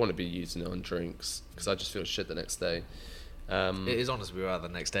 I don't want to be using it on drinks, because I just feel shit the next day. It is honestly about the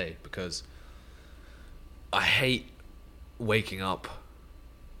next day, because I hate waking up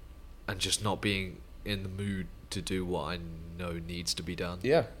and just not being in the mood to do what I know needs to be done.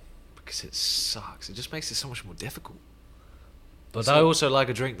 Yeah. Because it sucks. It just makes it so much more difficult. But I also like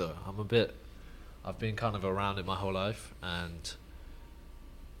a drink, though. I've been kind of around it my whole life,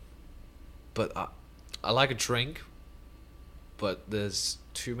 but I like a drink, but there's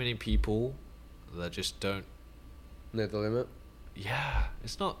too many people that just don't know the limit. Yeah,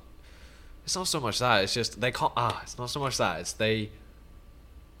 it's not so much that, it's just they can't. It's not so much that, it's they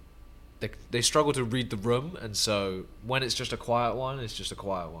struggle to read the room, and so when it's just a quiet one, it's just a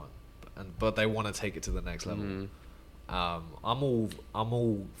quiet one, but they want to take it to the next level. I'm all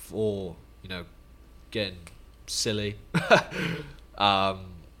for, you know, getting silly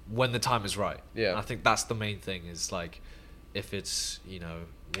when the time is right. Yeah. And I think that's the main thing, is like, if it's, you know,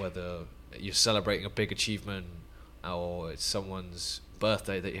 whether you're celebrating a big achievement or it's someone's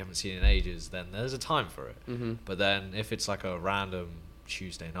birthday that you haven't seen in ages, then there's a time for it. But then if it's like a random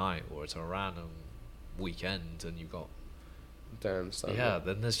Tuesday night, or it's a random weekend, and you've got then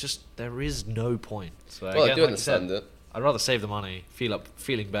there is no point. So well, again, I do understand it. I'd rather save the money,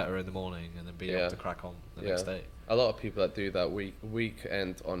 feeling better in the morning, and then be able to crack on the next day. A lot of people that do that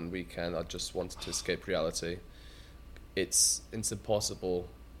weekend on weekend are just wanting to escape reality. It's impossible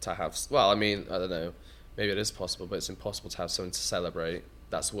to have. Well, I mean, I don't know. Maybe it is possible, but it's impossible to have something to celebrate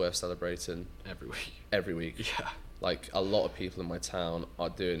that's worth celebrating every week. Yeah. Like, a lot of people in my town are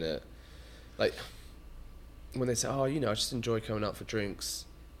doing it. Like, when they say, "Oh, you know, I just enjoy coming out for drinks,"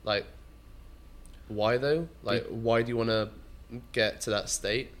 like, why though? Like, why do you want to get to that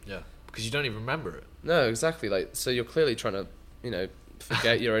state? Yeah, because you don't even remember it. No, exactly. Like, so you're clearly trying to, you know,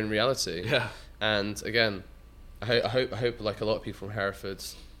 forget your own reality. Yeah. And again, I hope like a lot of people from Hereford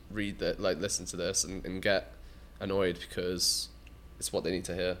read that, like, listen to this and get annoyed, because it's what they need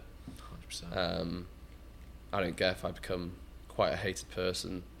to hear. 100%. I don't care if I become quite a hated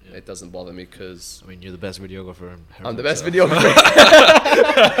person, it doesn't bother me because I mean, you're the best videographer in Hereford. I'm the best videographer.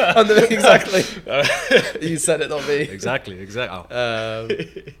 Exactly. You said it, not me. Exactly. That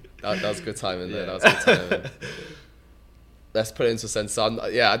was good timing there. That was good timing. Let's put it into a sense. So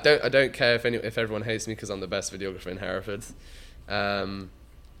I don't care if everyone hates me because I'm the best videographer in Hereford.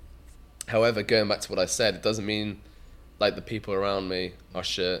 However, going back to what I said, it doesn't mean like the people around me are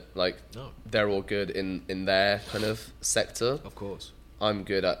shit. Like they're all good in their kind of sector. Of course. I'm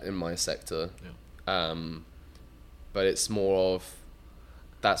good in my sector. Yeah. But it's more of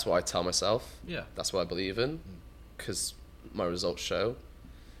that's what I tell myself. Yeah. That's what I believe in because my results show.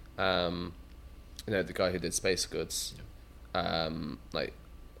 You know, the guy who did Space Goods, like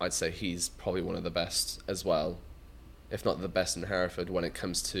I'd say he's probably one of the best as well, if not the best in Hereford when it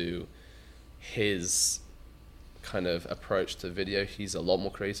comes to his kind of approach to video. He's a lot more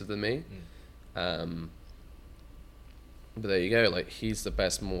creative than me. But there you go, like he's the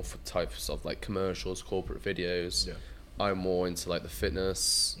best more for types of like commercials, corporate videos. I'm more into like the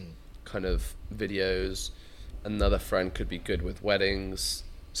fitness kind of videos. Another friend could be good with weddings.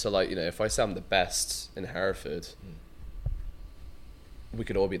 So like, you know, if I say I'm the best in Hereford, we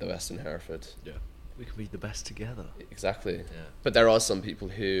could all be the best in Hereford. Yeah. We could be the best together. Exactly. Yeah. But there are some people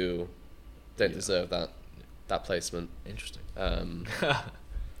who don't deserve that placement. Interesting.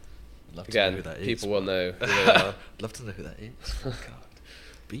 Love to know who that is. People will know who they are. I'd love to know who that is. Oh God.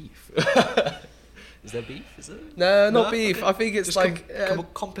 Beef. Is there beef? Is it? No, not beef. Okay. I think it's just like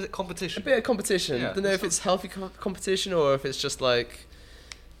competition. A bit of competition. Yeah, Don't know if it's healthy competition or if it's just like,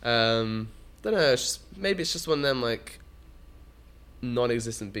 don't know. Maybe it's just one of them like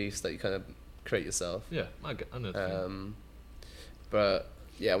non-existent beefs that you kind of create yourself. Yeah, I know. But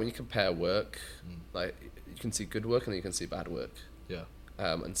yeah, when you compare work, like you can see good work and you can see bad work. Yeah.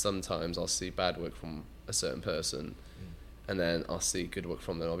 And sometimes I'll see bad work from a certain person, and then I'll see good work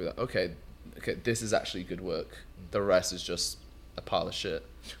from them. I'll be like, okay, this is actually good work. The rest is just a pile of shit.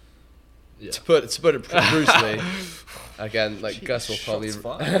 Yeah. To put it brutally, again, like Gus will probably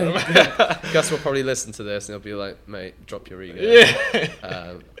listen to this and he'll be like, mate, drop your ego.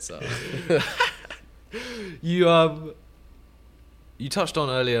 Yeah. You touched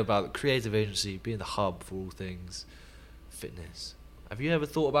on earlier about creative agency being the hub for all things fitness. Have you ever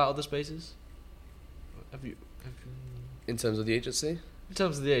thought about other spaces? Have you in terms of the agency? In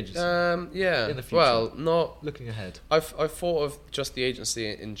terms of the agency? Yeah. In the future? Well, not looking ahead. I've thought of just the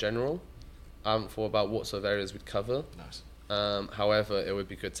agency in general. I haven't thought about what sort of areas we'd cover. Nice. However, it would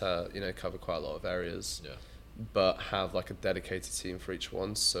be good to cover quite a lot of areas. Yeah. But have like a dedicated team for each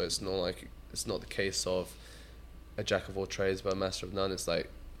one, so it's not the case of a jack of all trades but a master of none. It's like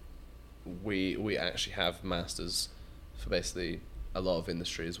we actually have masters for basically a lot of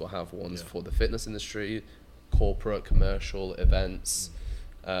industries. We'll have ones for the fitness industry, corporate, commercial, events.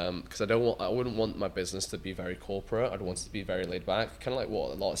 Because I wouldn't want my business to be very corporate. I'd want it to be very laid back, kind of like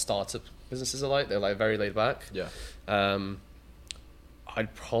what a lot of startup businesses are like. They're like very laid back. Yeah.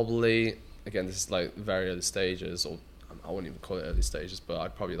 I'd probably, again, this is like very early stages, or I wouldn't even call it early stages, but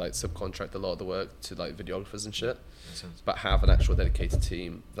I'd probably like subcontract a lot of the work to like videographers and shit. But have an actual dedicated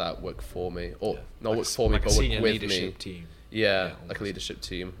team that work for me, or not work for me, but work with me. Team. Yeah, like a leadership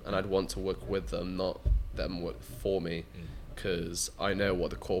team, and I'd want to work with them, not them work for me. Because I know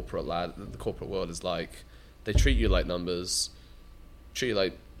what the corporate world is like. They treat you like numbers, treat you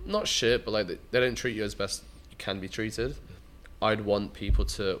like not shit, but like they don't treat you as best you can be treated. I'd want people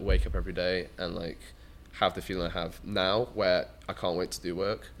to wake up every day and like have the feeling I have now, where I can't wait to do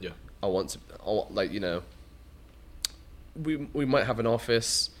work. Yeah, I want we might have an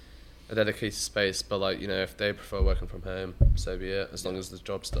office, a dedicated space, but like if they prefer working from home, so be it. As long as the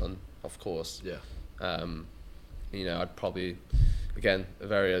job's done, of course. Yeah. I'd probably, again,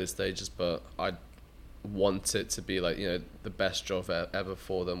 very early stages, but I'd want it to be like, the best job ever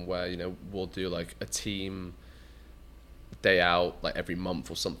for them, where, we'll do like a team day out, like every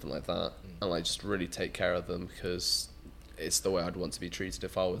month or something like that, and like just really take care of them, because it's the way I'd want to be treated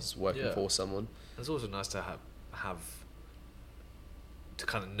if I was working for someone. It's also nice to have to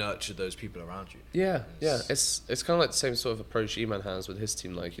kind of nurture those people around you. Yeah, it's kind of like the same sort of approach E-Man has with his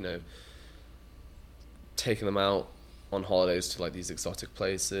team, like, taking them out on holidays to like these exotic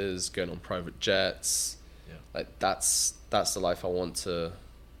places, going on private jets. Yeah. Like that's the life I want to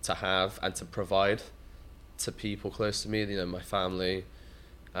have and to provide to people close to me, my family.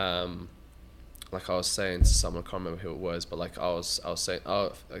 Like I was saying to someone, I can't remember who it was, but like I was saying,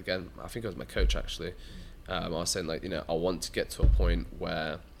 again, I think it was my coach actually. I was saying like, I want to get to a point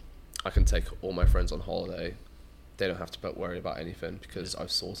where I can take all my friends on holiday. They don't have to worry about anything because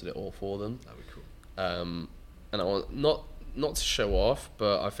I've sorted it all for them. That'd be cool. And I want not to show off,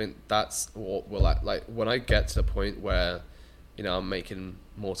 but I think that's what will like when I get to the point where, you know, I'm making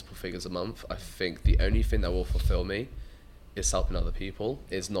multiple figures a month. I think the only thing that will fulfill me is helping other people.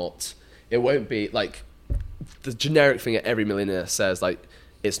 It won't be like the generic thing that every millionaire says. Like,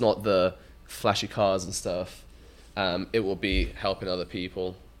 it's not the flashy cars and stuff. It will be helping other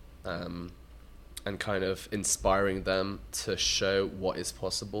people, and kind of inspiring them to show what is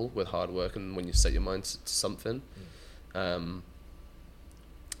possible with hard work and when you set your mind to something. And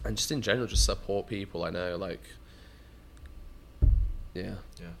just in general, just support people. I know, like, yeah,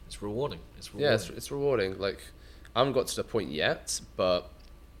 it's rewarding. Yeah, it's rewarding. Like, I haven't got to the point yet, but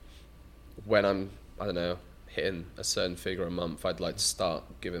when I'm, I don't know, hitting a certain figure a month, I'd like to start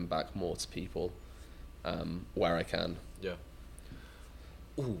giving back more to people, where I can. Yeah.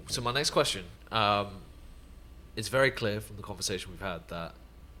 Ooh, so my next question, it's very clear from the conversation we've had that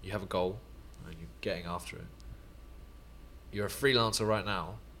you have a goal and you're getting after it. You're a freelancer right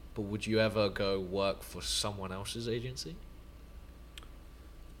now, but would you ever go work for someone else's agency?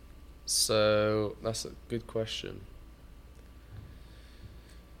 So that's a good question.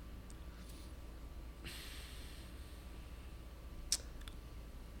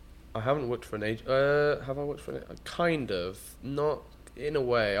 I haven't worked for an agent. Have I worked for an? Kind of, not in a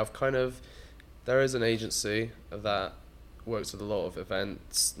way. There is an agency that works with a lot of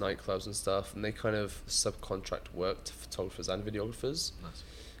events, nightclubs and stuff, and they kind of subcontract work to photographers and videographers.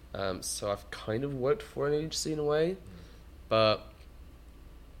 Nice. So I've kind of worked for an agency in a way, but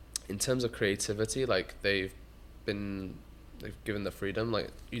in terms of creativity, like they've given the freedom. Like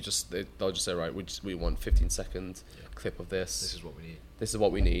they'll just say, right, we want 15-second clip of this. This is what we need. This is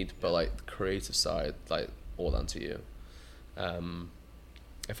what we need. But like the creative side, like all down to you.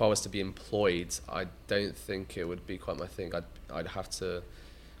 If I was to be employed, I don't think it would be quite my thing.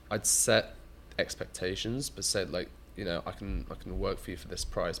 I'd set expectations, but said, like, you know, I can work for you for this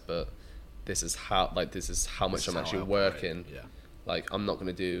price, but this is how much I'm actually working. Yeah. Like, I'm not going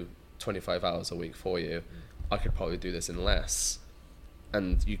to do 25 hours a week for you. I could probably do this in less,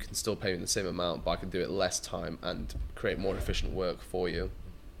 and you can still pay me the same amount, but I can do it less time and create more efficient work for you.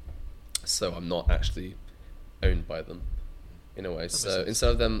 So I'm not actually owned by them in a way. So instead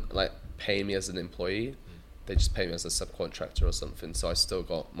of them like paying me as an employee, they just pay me as a subcontractor or something. So I still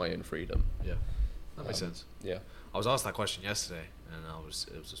got my own freedom. Yeah, that makes sense. Yeah, I was asked that question yesterday, and it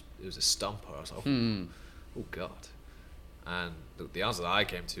was a stumper. I was like, oh god. And the answer that I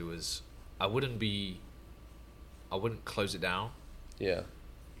came to was I wouldn't close it down. Yeah.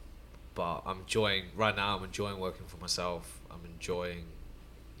 But I'm enjoying working for myself. I'm enjoying,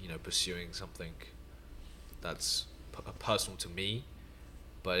 you know, pursuing something that's personal to me.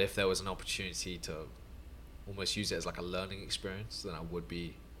 But if there was an opportunity to almost use it as like a learning experience, then I would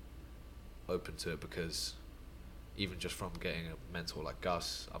be open to it, because even just from getting a mentor like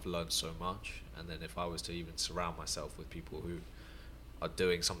Gus, I've learned so much. And then if I was to even surround myself with people who are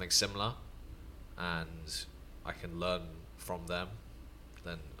doing something similar and I can learn from them,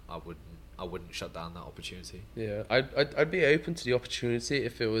 then I wouldn't shut down that opportunity. Yeah, I'd be open to the opportunity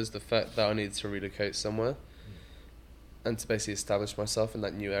if it was the fact that I needed to relocate somewhere and to basically establish myself in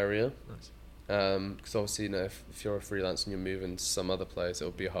that new area. Nice. Because obviously, you know, if you're a freelancer and you're moving to some other place, it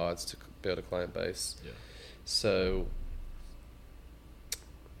would be hard to build a client base. Yeah. So,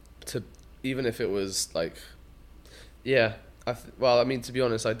 even if it was like, yeah, I mean, to be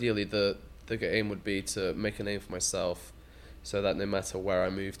honest, ideally the aim would be to make a name for myself, so that no matter where I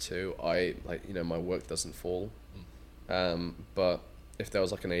move to, my work doesn't fall. But if there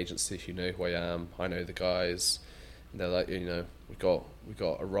was like an agency who know who I am, I know the guys, and they're like, you know, we got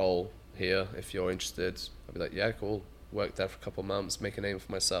a role here. If you're interested, I'd be like, yeah, cool. Work there for a couple of months, make a name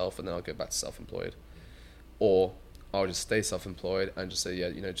for myself, and then I'll go back to self-employed. Or I'll just stay self-employed and just say, yeah,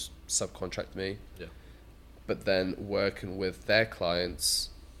 you know, just subcontract me. Yeah. But then working with their clients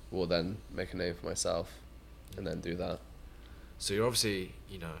will then make a name for myself, and then do that. So you're obviously,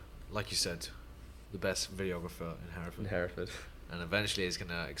 you know, like you said, the best videographer in Hereford. And eventually it's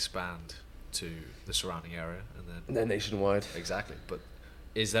going to expand to the surrounding area, and then nationwide. Exactly. But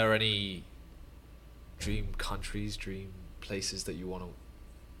is there any dream countries, dream places that you want to?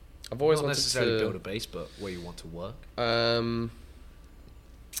 I've always not wanted necessarily to build a base, but where you want to work. I've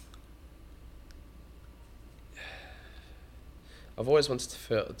always wanted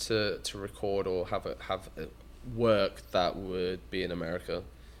to record or have a work that would be in America,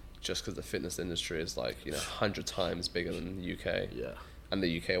 just because the fitness industry is like, you know, 100 times bigger than the UK. Yeah. And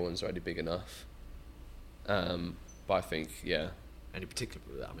the UK one's already big enough. But I think, yeah. Any particular?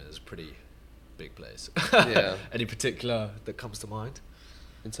 I mean, it's a pretty big place. Yeah. Any particular that comes to mind?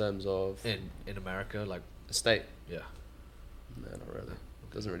 In terms of in America, like a state? Yeah. No, not really.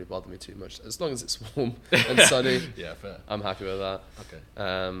 It doesn't really bother me too much. As long as it's warm and sunny, Yeah, fair. I'm happy with that. Okay.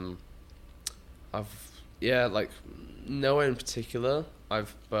 Like, nowhere in particular.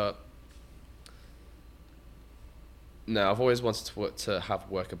 But no, I've always wanted to have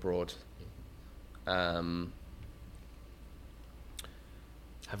work abroad. Have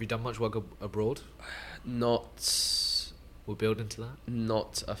you done much work abroad? Not We'll build into that.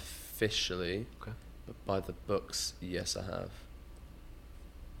 Not officially. Okay. But by the books, yes, I have.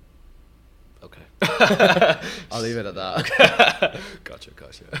 Okay. I'll leave it at that. Gotcha.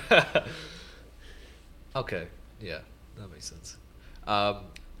 Okay. Yeah, that makes sense.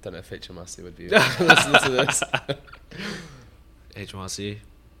 Don't know if HMRC would be listening to this. HMRC,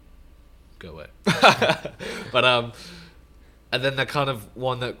 go away. But and then the kind of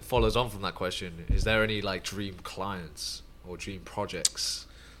one that follows on from that question: is there any like dream clients or dream projects,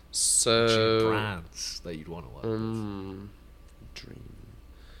 dream brands that you'd want to work with? Dream.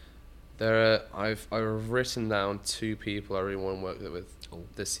 I've written down 2 people I really want to work with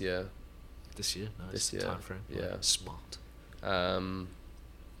this year. This year, nice. This year, time frame. yeah. Smart.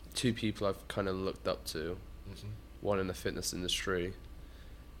 2 people I've kind of looked up to. Mm-hmm. One in the fitness industry.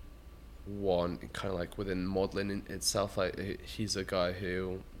 One kind of like within modeling in itself. Like he's a guy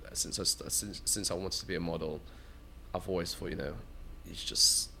who, since I wanted to be a model, I've always thought, he's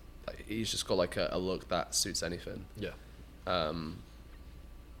just got like a look that suits anything. Yeah. But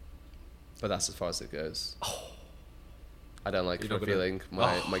that's as far as it goes. Oh. I don't like revealing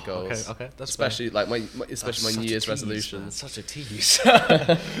my goals. Okay, that's especially fair. like my New Year's resolutions. Such a tease.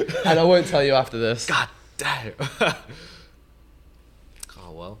 And I won't tell you after this. God damn.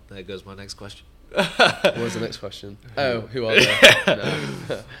 Oh well, there goes my next question. What was the next question? Oh, who are they?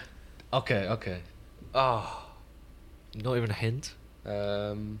 No. Okay. Oh, not even a hint.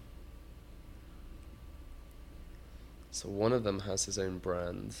 So one of them has his own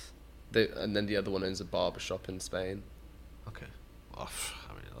brand, and then the other one owns a barbershop in Spain. Okay. Oh,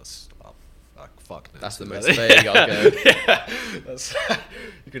 I mean, that's fuck. No, that's the most vague I'll go. Yeah,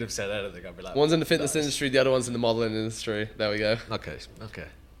 you could have said anything. I'd be like, one's in the fitness industry, the other one's in the modeling industry. There we go. Okay.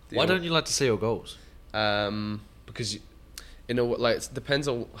 Why don't you like to see your goals? Because it depends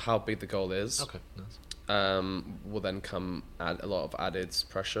on how big the goal is. Okay. Nice. Will then come a lot of added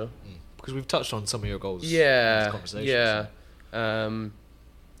pressure. Because we've touched on some of your goals. Yeah. In this conversation, Yeah. So.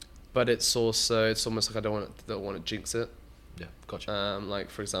 But it's almost like I don't want to jinx it. Yeah. Gotcha. Like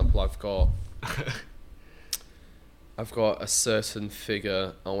for example, I've got a certain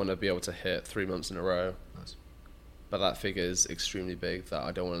figure I want to be able to hit 3 months in a row. Nice. But that figure is extremely big that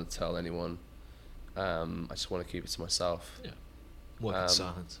I don't want to tell anyone. I just want to keep it to myself. Yeah. Work in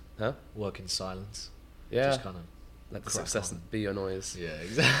silence. Huh? Work in silence. Yeah. Just kind of let the success be your noise. Yeah,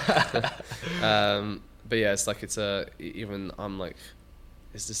 exactly. But yeah, it's like even I'm like,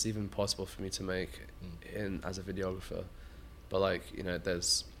 is this even possible for me to make as a videographer? But like,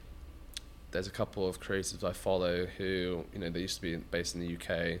 there's a couple of creatives I follow who, they used to be based in the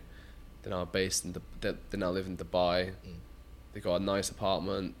UK. They're now they now live in Dubai. They got a nice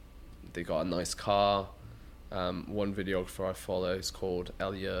apartment. They got a nice car. One videographer I follow is called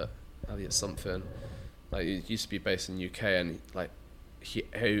Elliot something. Like, he used to be based in the UK, and like he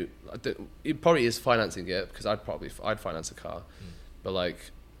probably is financing it, because I'd finance a car. But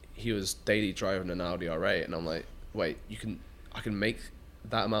like, he was daily driving an Audi R8, and I'm like, wait, I can make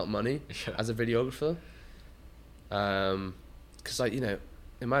that amount of money as a videographer? Because like,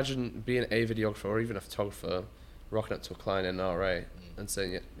 imagine being a videographer or even a photographer, rocking up to a client in an R8 and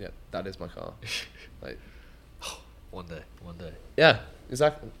saying, yeah, that is my car. Like, one day. Yeah,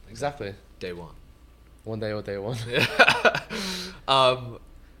 exactly. Day one. One day or day one.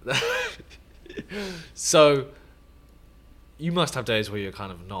 So you must have days where you're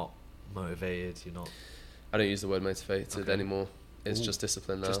kind of not motivated. You're not. I don't use the word motivated anymore. It's just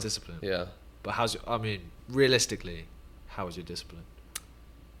discipline now. Just discipline. Yeah. But realistically, how is your discipline?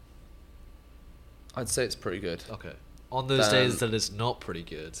 I'd say it's pretty good. Okay. On those days that it's not pretty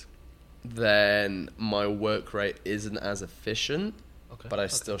good, then my work rate isn't as efficient. Okay. But I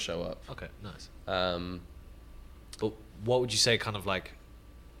still show up. Okay, nice. But what would you say, kind of like,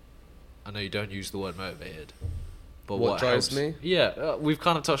 I know you don't use the word motivated, but what drives helps? me? Yeah, we've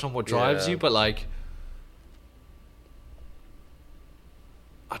kind of touched on what drives you, but like,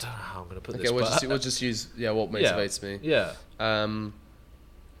 I don't know how I'm going to put this. Okay, we'll just use what motivates me. Yeah.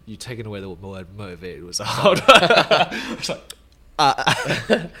 You taking away the word motivated was hard. It's like,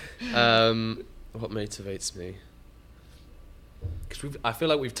 what motivates me? Because I feel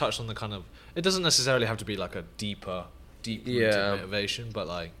like we've touched on the kind of, it doesn't necessarily have to be like a deep rooted motivation, but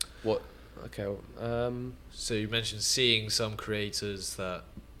like what Okay. So you mentioned seeing some creators that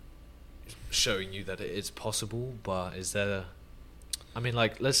showing you that it is possible, but is there? I mean,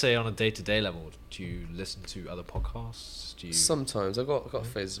 like, let's say on a day-to-day level, do you listen to other podcasts? Do you? Sometimes I've got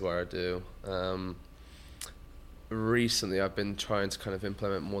phases where I do. Recently, I've been trying to kind of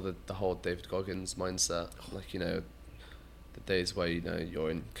implement more the whole David Goggins mindset. Like, the days where you're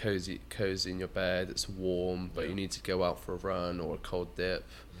in cozy in your bed, it's warm, but you need to go out for a run or a cold dip.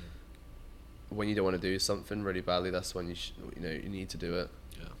 When you don't want to do something really badly, that's when you need to do it.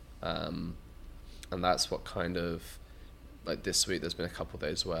 Yeah. And that's what kind of, like, this week there's been a couple of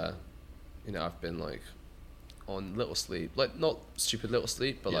days where, I've been like on little sleep, like not stupid little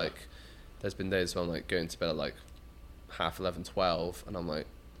sleep, but like there's been days where I'm like going to bed at like 11:30, 12, and I'm like,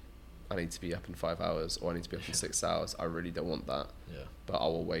 I need to be up in 5 hours, or I need to be up in 6 hours. I really don't want that. Yeah. But I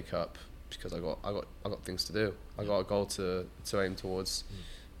will wake up because I got things to do. I got a goal to aim towards.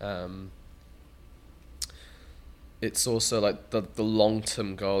 It's also like the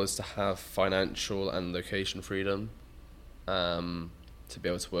long-term goal is to have financial and location freedom, to be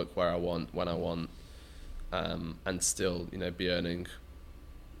able to work where I want, when I want, and still, be earning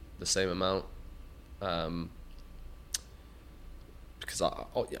the same amount. Because I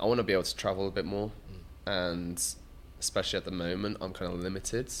want to be able to travel a bit more, and especially at the moment, I'm kind of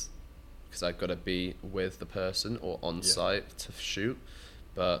limited because I've got to be with the person or on site to shoot.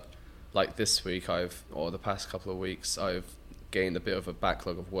 But like this week, or the past couple of weeks, I've gained a bit of a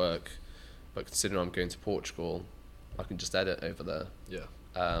backlog of work. But considering I'm going to Portugal, I can just edit over there. Yeah.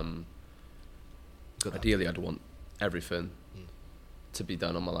 Ideally, I'd want everything to be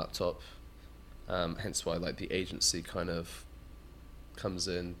done on my laptop. Hence why like the agency kind of comes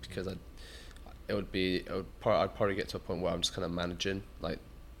in, because I'd probably get to a point where I'm just kind of managing like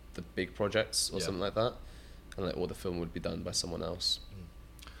the big projects or something like that, and like all the film would be done by someone else.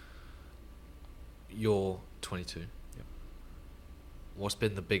 You're 22. Yep. What's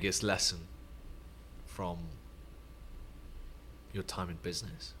been the biggest lesson from your time in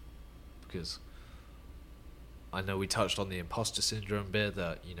business? Because I know we touched on the imposter syndrome bit,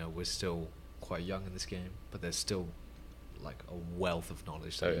 that we're still quite young in this game, but there's still like a wealth of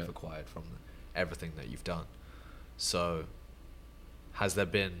knowledge that you've acquired from everything that you've done. So has there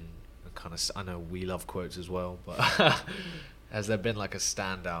been a kind of, I know we love quotes as well, but has there been like a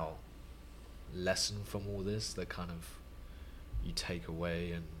standout lesson from all this that kind of you take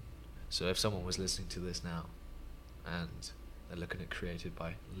away? And so if someone was listening to this now and they're looking at Created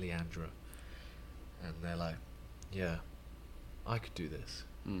by Leandro and they're like, yeah, I could do this,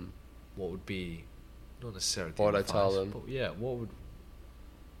 what would be, not necessarily what would I tell them? But what would,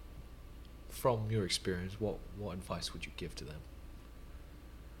 from your experience, what advice would you give to them?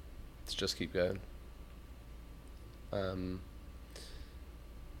 To just keep going. Was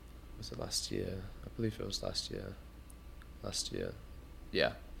it last year? I believe it was last year.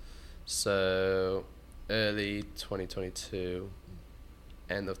 Yeah. So early 2022,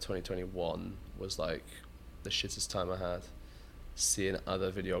 end of 2021 was like the shittest time I had. Seeing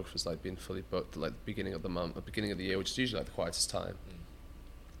other videographers like being fully booked at like the beginning of the month, or beginning of the year, which is usually like the quietest time.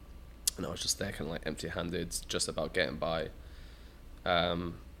 And I was just there kind of like empty-handed, just about getting by.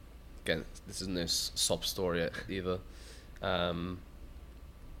 Again, this isn't this sob story either.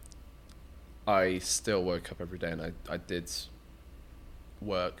 I still woke up every day and I did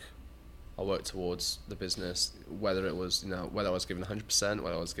work. I worked towards the business, whether it was, whether I was given 100%,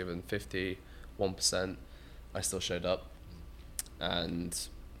 whether I was given 50, 1%, I still showed up. And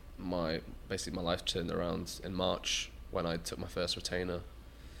basically my life turned around in March when I took my first retainer,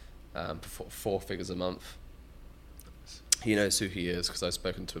 for 4 figures a month. He knows who he is because I've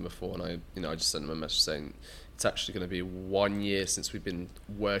spoken to him before, and I just sent him a message saying it's actually going to be 1 year since we've been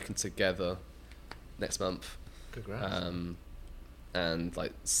working together next month. Congrats. And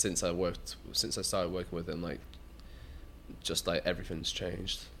like since I started working with him, like just like everything's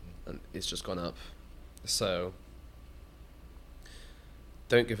changed and it's just gone up. So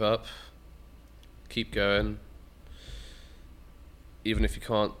don't give up, keep going. Even if you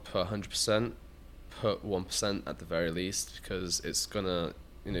can't put 100%, put 1% at the very least, because it's gonna,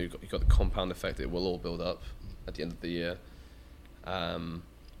 you've got the compound effect. It will all build up at the end of the year.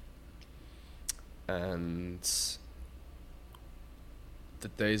 And the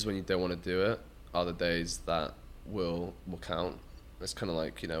days when you don't want to do it are the days that will count. It's kind of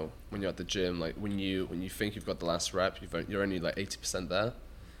like, when you're at the gym, like when you think you've got the last rep, you're only like 80% there.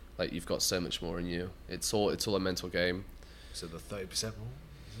 Like you've got so much more in you. It's all a mental game. So the 30% rule,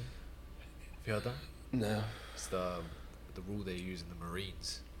 is it? Have you heard that? No. It's the rule they use in the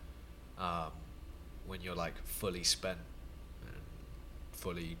Marines. When you're like fully spent,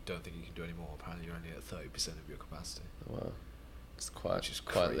 fully don't think you can do any more. Apparently, you're only at 30% of your capacity. Wow, it's quite Which is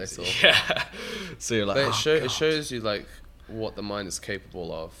quite crazy. little. Yeah. So you're like, But oh, it God. shows you like what the mind is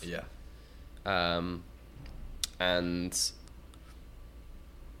capable of. Yeah. And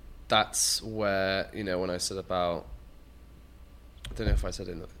that's where, you know, when I said about, I don't know if I said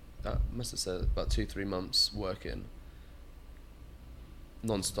it, I must have said about 2-3 months working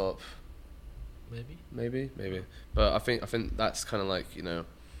non-stop. Maybe. But I think that's kind of like, you know.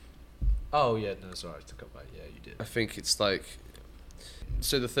 Oh yeah, no, sorry, I took up that. Yeah, you did. I think it's like,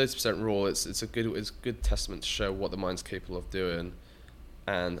 so the 30% rule, it's a good testament to show what the mind's capable of doing,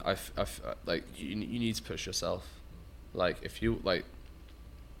 and like you need to push yourself. Like if you like,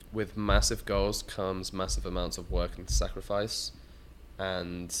 with massive goals comes massive amounts of work and sacrifice,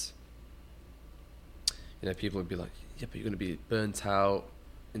 and you know people would be like, yeah, but you're going to be burnt out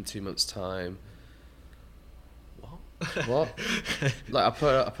in 2 months' time. What? Like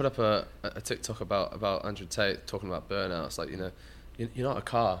I put up a TikTok about Andrew Tate talking about burnouts. Like, you know, you're not a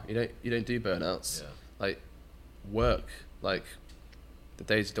car. You don't do burnouts. Yeah. Like work. Like the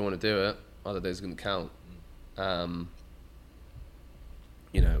days you don't want to do it, other days are going to count.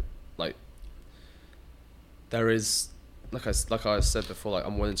 You know, like there is, like I said before, like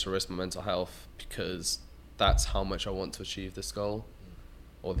I'm willing to risk my mental health because that's how much I want to achieve this goal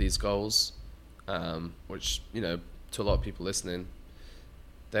or these goals. Which, you know, to a lot of people listening,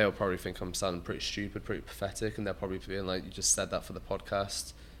 they'll probably think I'm sounding pretty stupid, pretty pathetic, and they'll probably be feeling like you just said that for the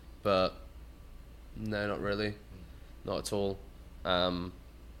podcast. But no, not really. Not at all. I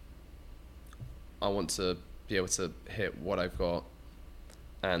want to be able to hit what I've got,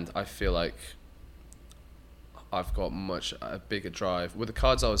 and I feel like I've got a bigger drive. With the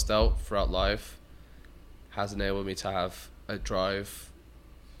cards I was dealt throughout life, has enabled me to have a drive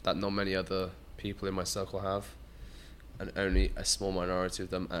that not many other people in my circle have, and only a small minority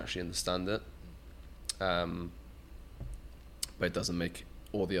of them actually understand it. But it doesn't make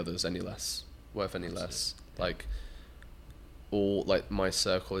all the others any less worth any less. Like my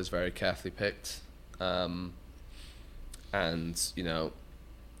circle is very carefully picked, and you know,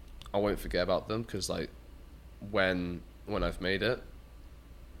 I won't forget about them, because like when I've made it,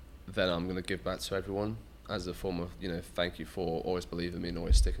 then I'm gonna give back to everyone as a form of, you know, thank you for always believing me and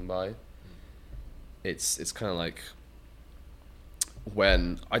always sticking by. It's kind of like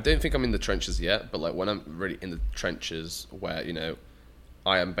when I don't think I'm in the trenches yet, but like when I'm really in the trenches, where, you know,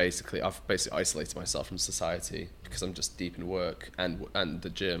 I've basically isolated myself from society because I'm just deep in work and the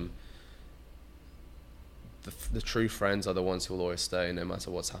gym. The true friends are the ones who will always stay no matter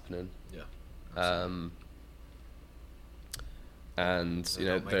what's happening. Yeah. And you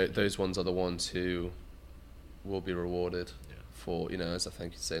know, those ones are the ones who will be rewarded for, you know, as a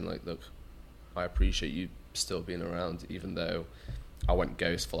thank you, saying like, look, I appreciate you still being around, even though I went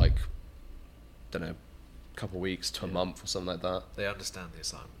ghost for like, don't know, a couple of weeks to a month or something like that. They understand the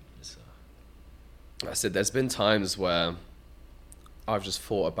assignment. I said there's been times where I've just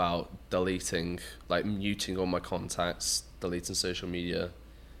thought about deleting, like muting all my contacts, deleting social media,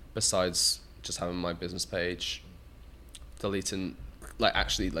 besides just having my business page, deleting, like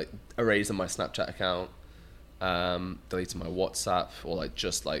actually like erasing my Snapchat account, deleting my WhatsApp, or like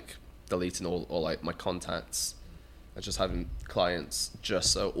just like deleting all like my contacts, and just having clients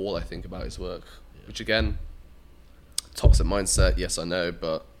just so all I think about is work. Which again, toxic mindset, yes I know,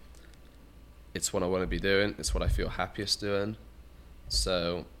 but it's what I want to be doing, it's what I feel happiest doing,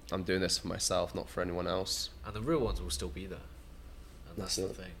 so I'm doing this for myself, not for anyone else. And the real ones will still be there, and that's the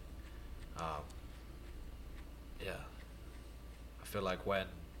thing. Yeah, I feel like when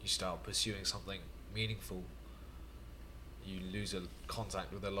you start pursuing something meaningful, you lose a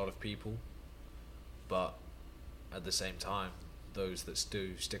contact with a lot of people, but at the same time, those that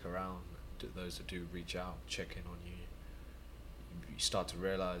do stick around, those that do reach out, check in on you, you start to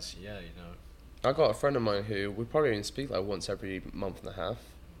realize, yeah, you know. I got a friend of mine who we probably only speak like once every month and a half.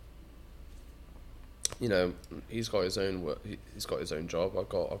 You know, he's got his own work, he's got his own job. I've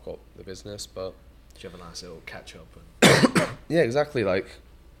got the business, but do you have a nice little catch up? Yeah, exactly. Like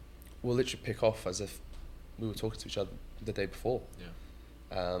we'll literally pick off as if we were talking to each other the day before.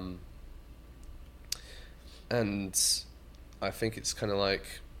 Yeah. And I think it's kind of like,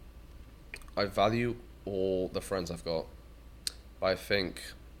 I value all the friends I've got, but I think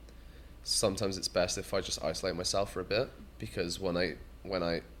sometimes it's best if I just isolate myself for a bit, because when I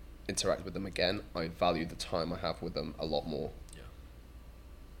interact with them again, I value the time I have with them a lot more.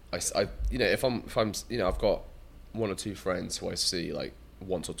 Yeah. I you know, if I'm you know, I've got one or two friends who I see like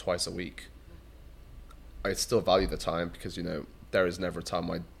once or twice a week, I still value the time, because, you know, there is never a time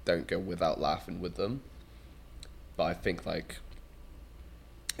I don't go without laughing with them. But I think like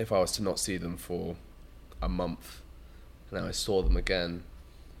if I was to not see them for a month, and then I saw them again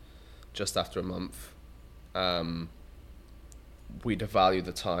just after a month, we'd value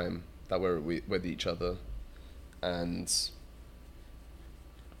the time that we're with each other. And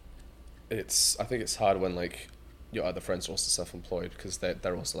I think it's hard when like your other friends are also self-employed, because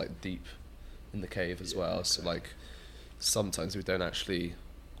they're also like deep in the cave as well. So like sometimes we don't actually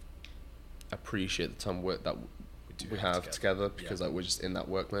appreciate the time that we have together, because like we're just in that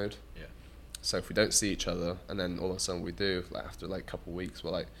work mode. Yeah. So if we don't see each other, and then all of a sudden we do, like after like a couple of weeks,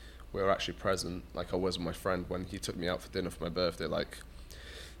 we're actually present. Like I was with my friend when he took me out for dinner for my birthday. Like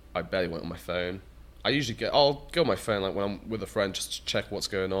I barely went on my phone. I'll go on my phone like when I'm with a friend just to check what's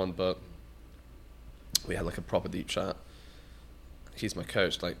going on, but we had like a proper deep chat. He's my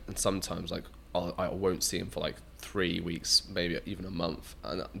coach, like, and sometimes like I won't see him for like 3 weeks, maybe even a month,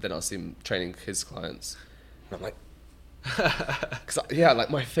 and then I'll see him training his clients, and I'm like, like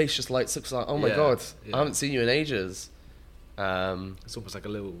my face just lights up, 'cause like, oh my god, I haven't seen you in ages. It's almost like a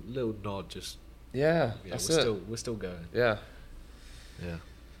little nod, just we're still going. Yeah.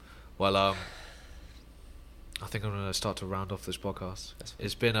 Well, I think I'm gonna start to round off this podcast.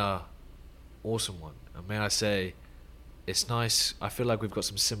 It's been a awesome one, and may I say, it's nice. I feel like we've got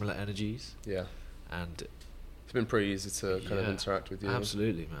some similar energies. Yeah. And it's been pretty easy to kind of interact with you.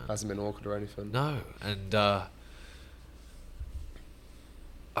 Absolutely, man. Hasn't been awkward or anything. No, and I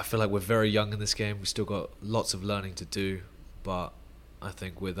feel like we're very young in this game. We've still got lots of learning to do, but I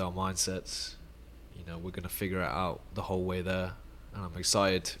think with our mindsets, we're gonna figure it out the whole way there. And I'm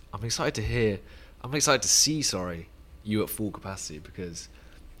excited. I'm excited to see you at full capacity, because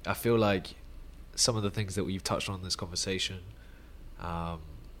I feel like some of the things that we've touched on in this conversation, I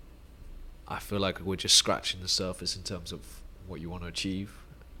feel like we're just scratching the surface in terms of what you want to achieve,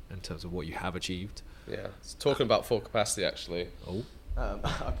 in terms of what you have achieved. Yeah. So talking about full capacity, actually. Oh.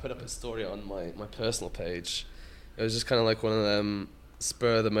 I put up a story on my personal page. It was just kind of like one of them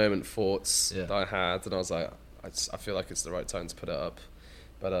spur of the moment thoughts that I had, and I was like, I feel like it's the right time to put it up,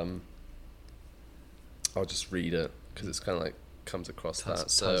 but I'll just read it because it's kind of like comes across that.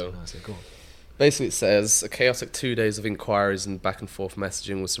 So basically it says, a chaotic 2 days of inquiries and back and forth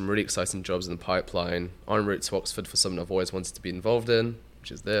messaging with some really exciting jobs in the pipeline, en route to Oxford for something I've always wanted to be involved in,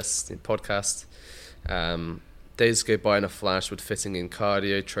 which is the podcast. Days go by in a flash with fitting in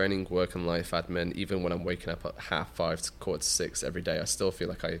cardio, training, work and life admin. Even when I'm waking up at 5:30 to 5:45 every day, I still feel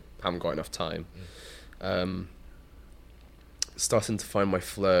like I haven't got enough time. Starting to find my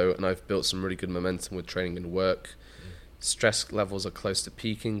flow, and I've built some really good momentum with training and work. Stress levels are close to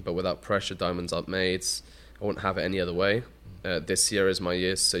peaking, but without pressure, diamonds aren't made. I won't have it any other way. This year is my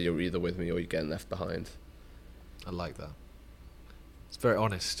year, so you're either with me or you're getting left behind. I like that. It's very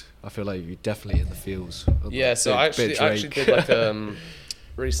honest. I feel like you're definitely in the feels. Yeah, so I actually did like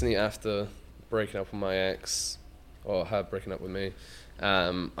recently, after breaking up with my ex, or her breaking up with me,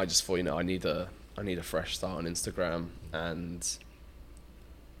 I just thought, I need a fresh start on Instagram, and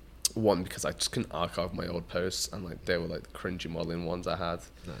one, because I just couldn't archive my old posts, and like they were like the cringy modeling ones I had.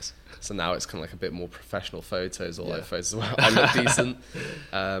 Nice. So now it's kind of like a bit more professional photos, or like photos where I look decent.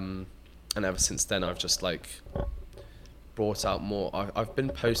 And ever since then, I've just like brought out more. I've been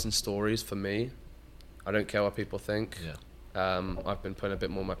posting stories for me. I don't care what people think. I've been putting a bit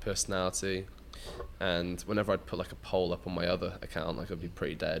more of my personality, and whenever I'd put like a poll up on my other account, like it'd be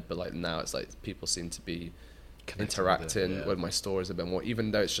pretty dead, but like now it's like people seem to be interacting with my stories a bit more,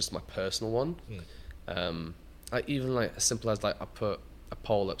 even though it's just my personal one. Like even like as simple as like I put a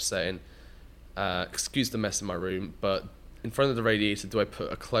poll up saying, excuse the mess in my room, but in front of the radiator, do I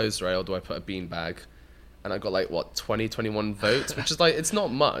put a clothes rail, do I put a bean bag? And I got like 21 votes, which is like, it's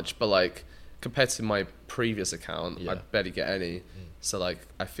not much, but like compared to my previous account, I barely get any. So like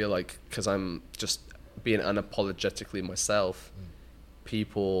I feel like because I'm just being unapologetically myself,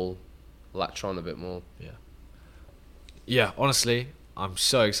 people latch on a bit more. Yeah, honestly, I'm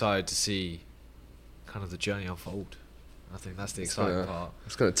so excited to see kind of the journey unfold. I think that's the exciting part.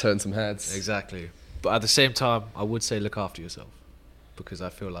 It's going to turn some heads. Exactly. But at the same time, I would say look after yourself, because I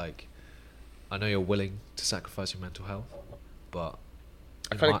feel like, I know you're willing to sacrifice your mental health, but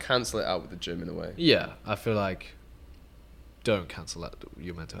I kind of cancel it out with the gym in a way. Yeah, I feel like don't cancel out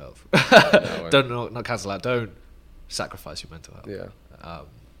your mental health. Not cancel out. Don't sacrifice your mental health. Yeah.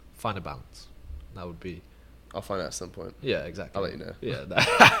 Find a balance. That would be. I'll find out at some point. Yeah, exactly. I'll let you know. Yeah.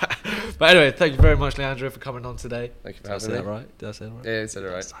 But anyway, thank you very much, Leandro, for coming on today. Thank you for having me. Did I say that right? Yeah, you said it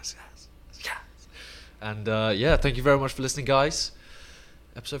right. Yes. And thank you very much for listening, guys.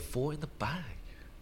 Episode 4 in the bag.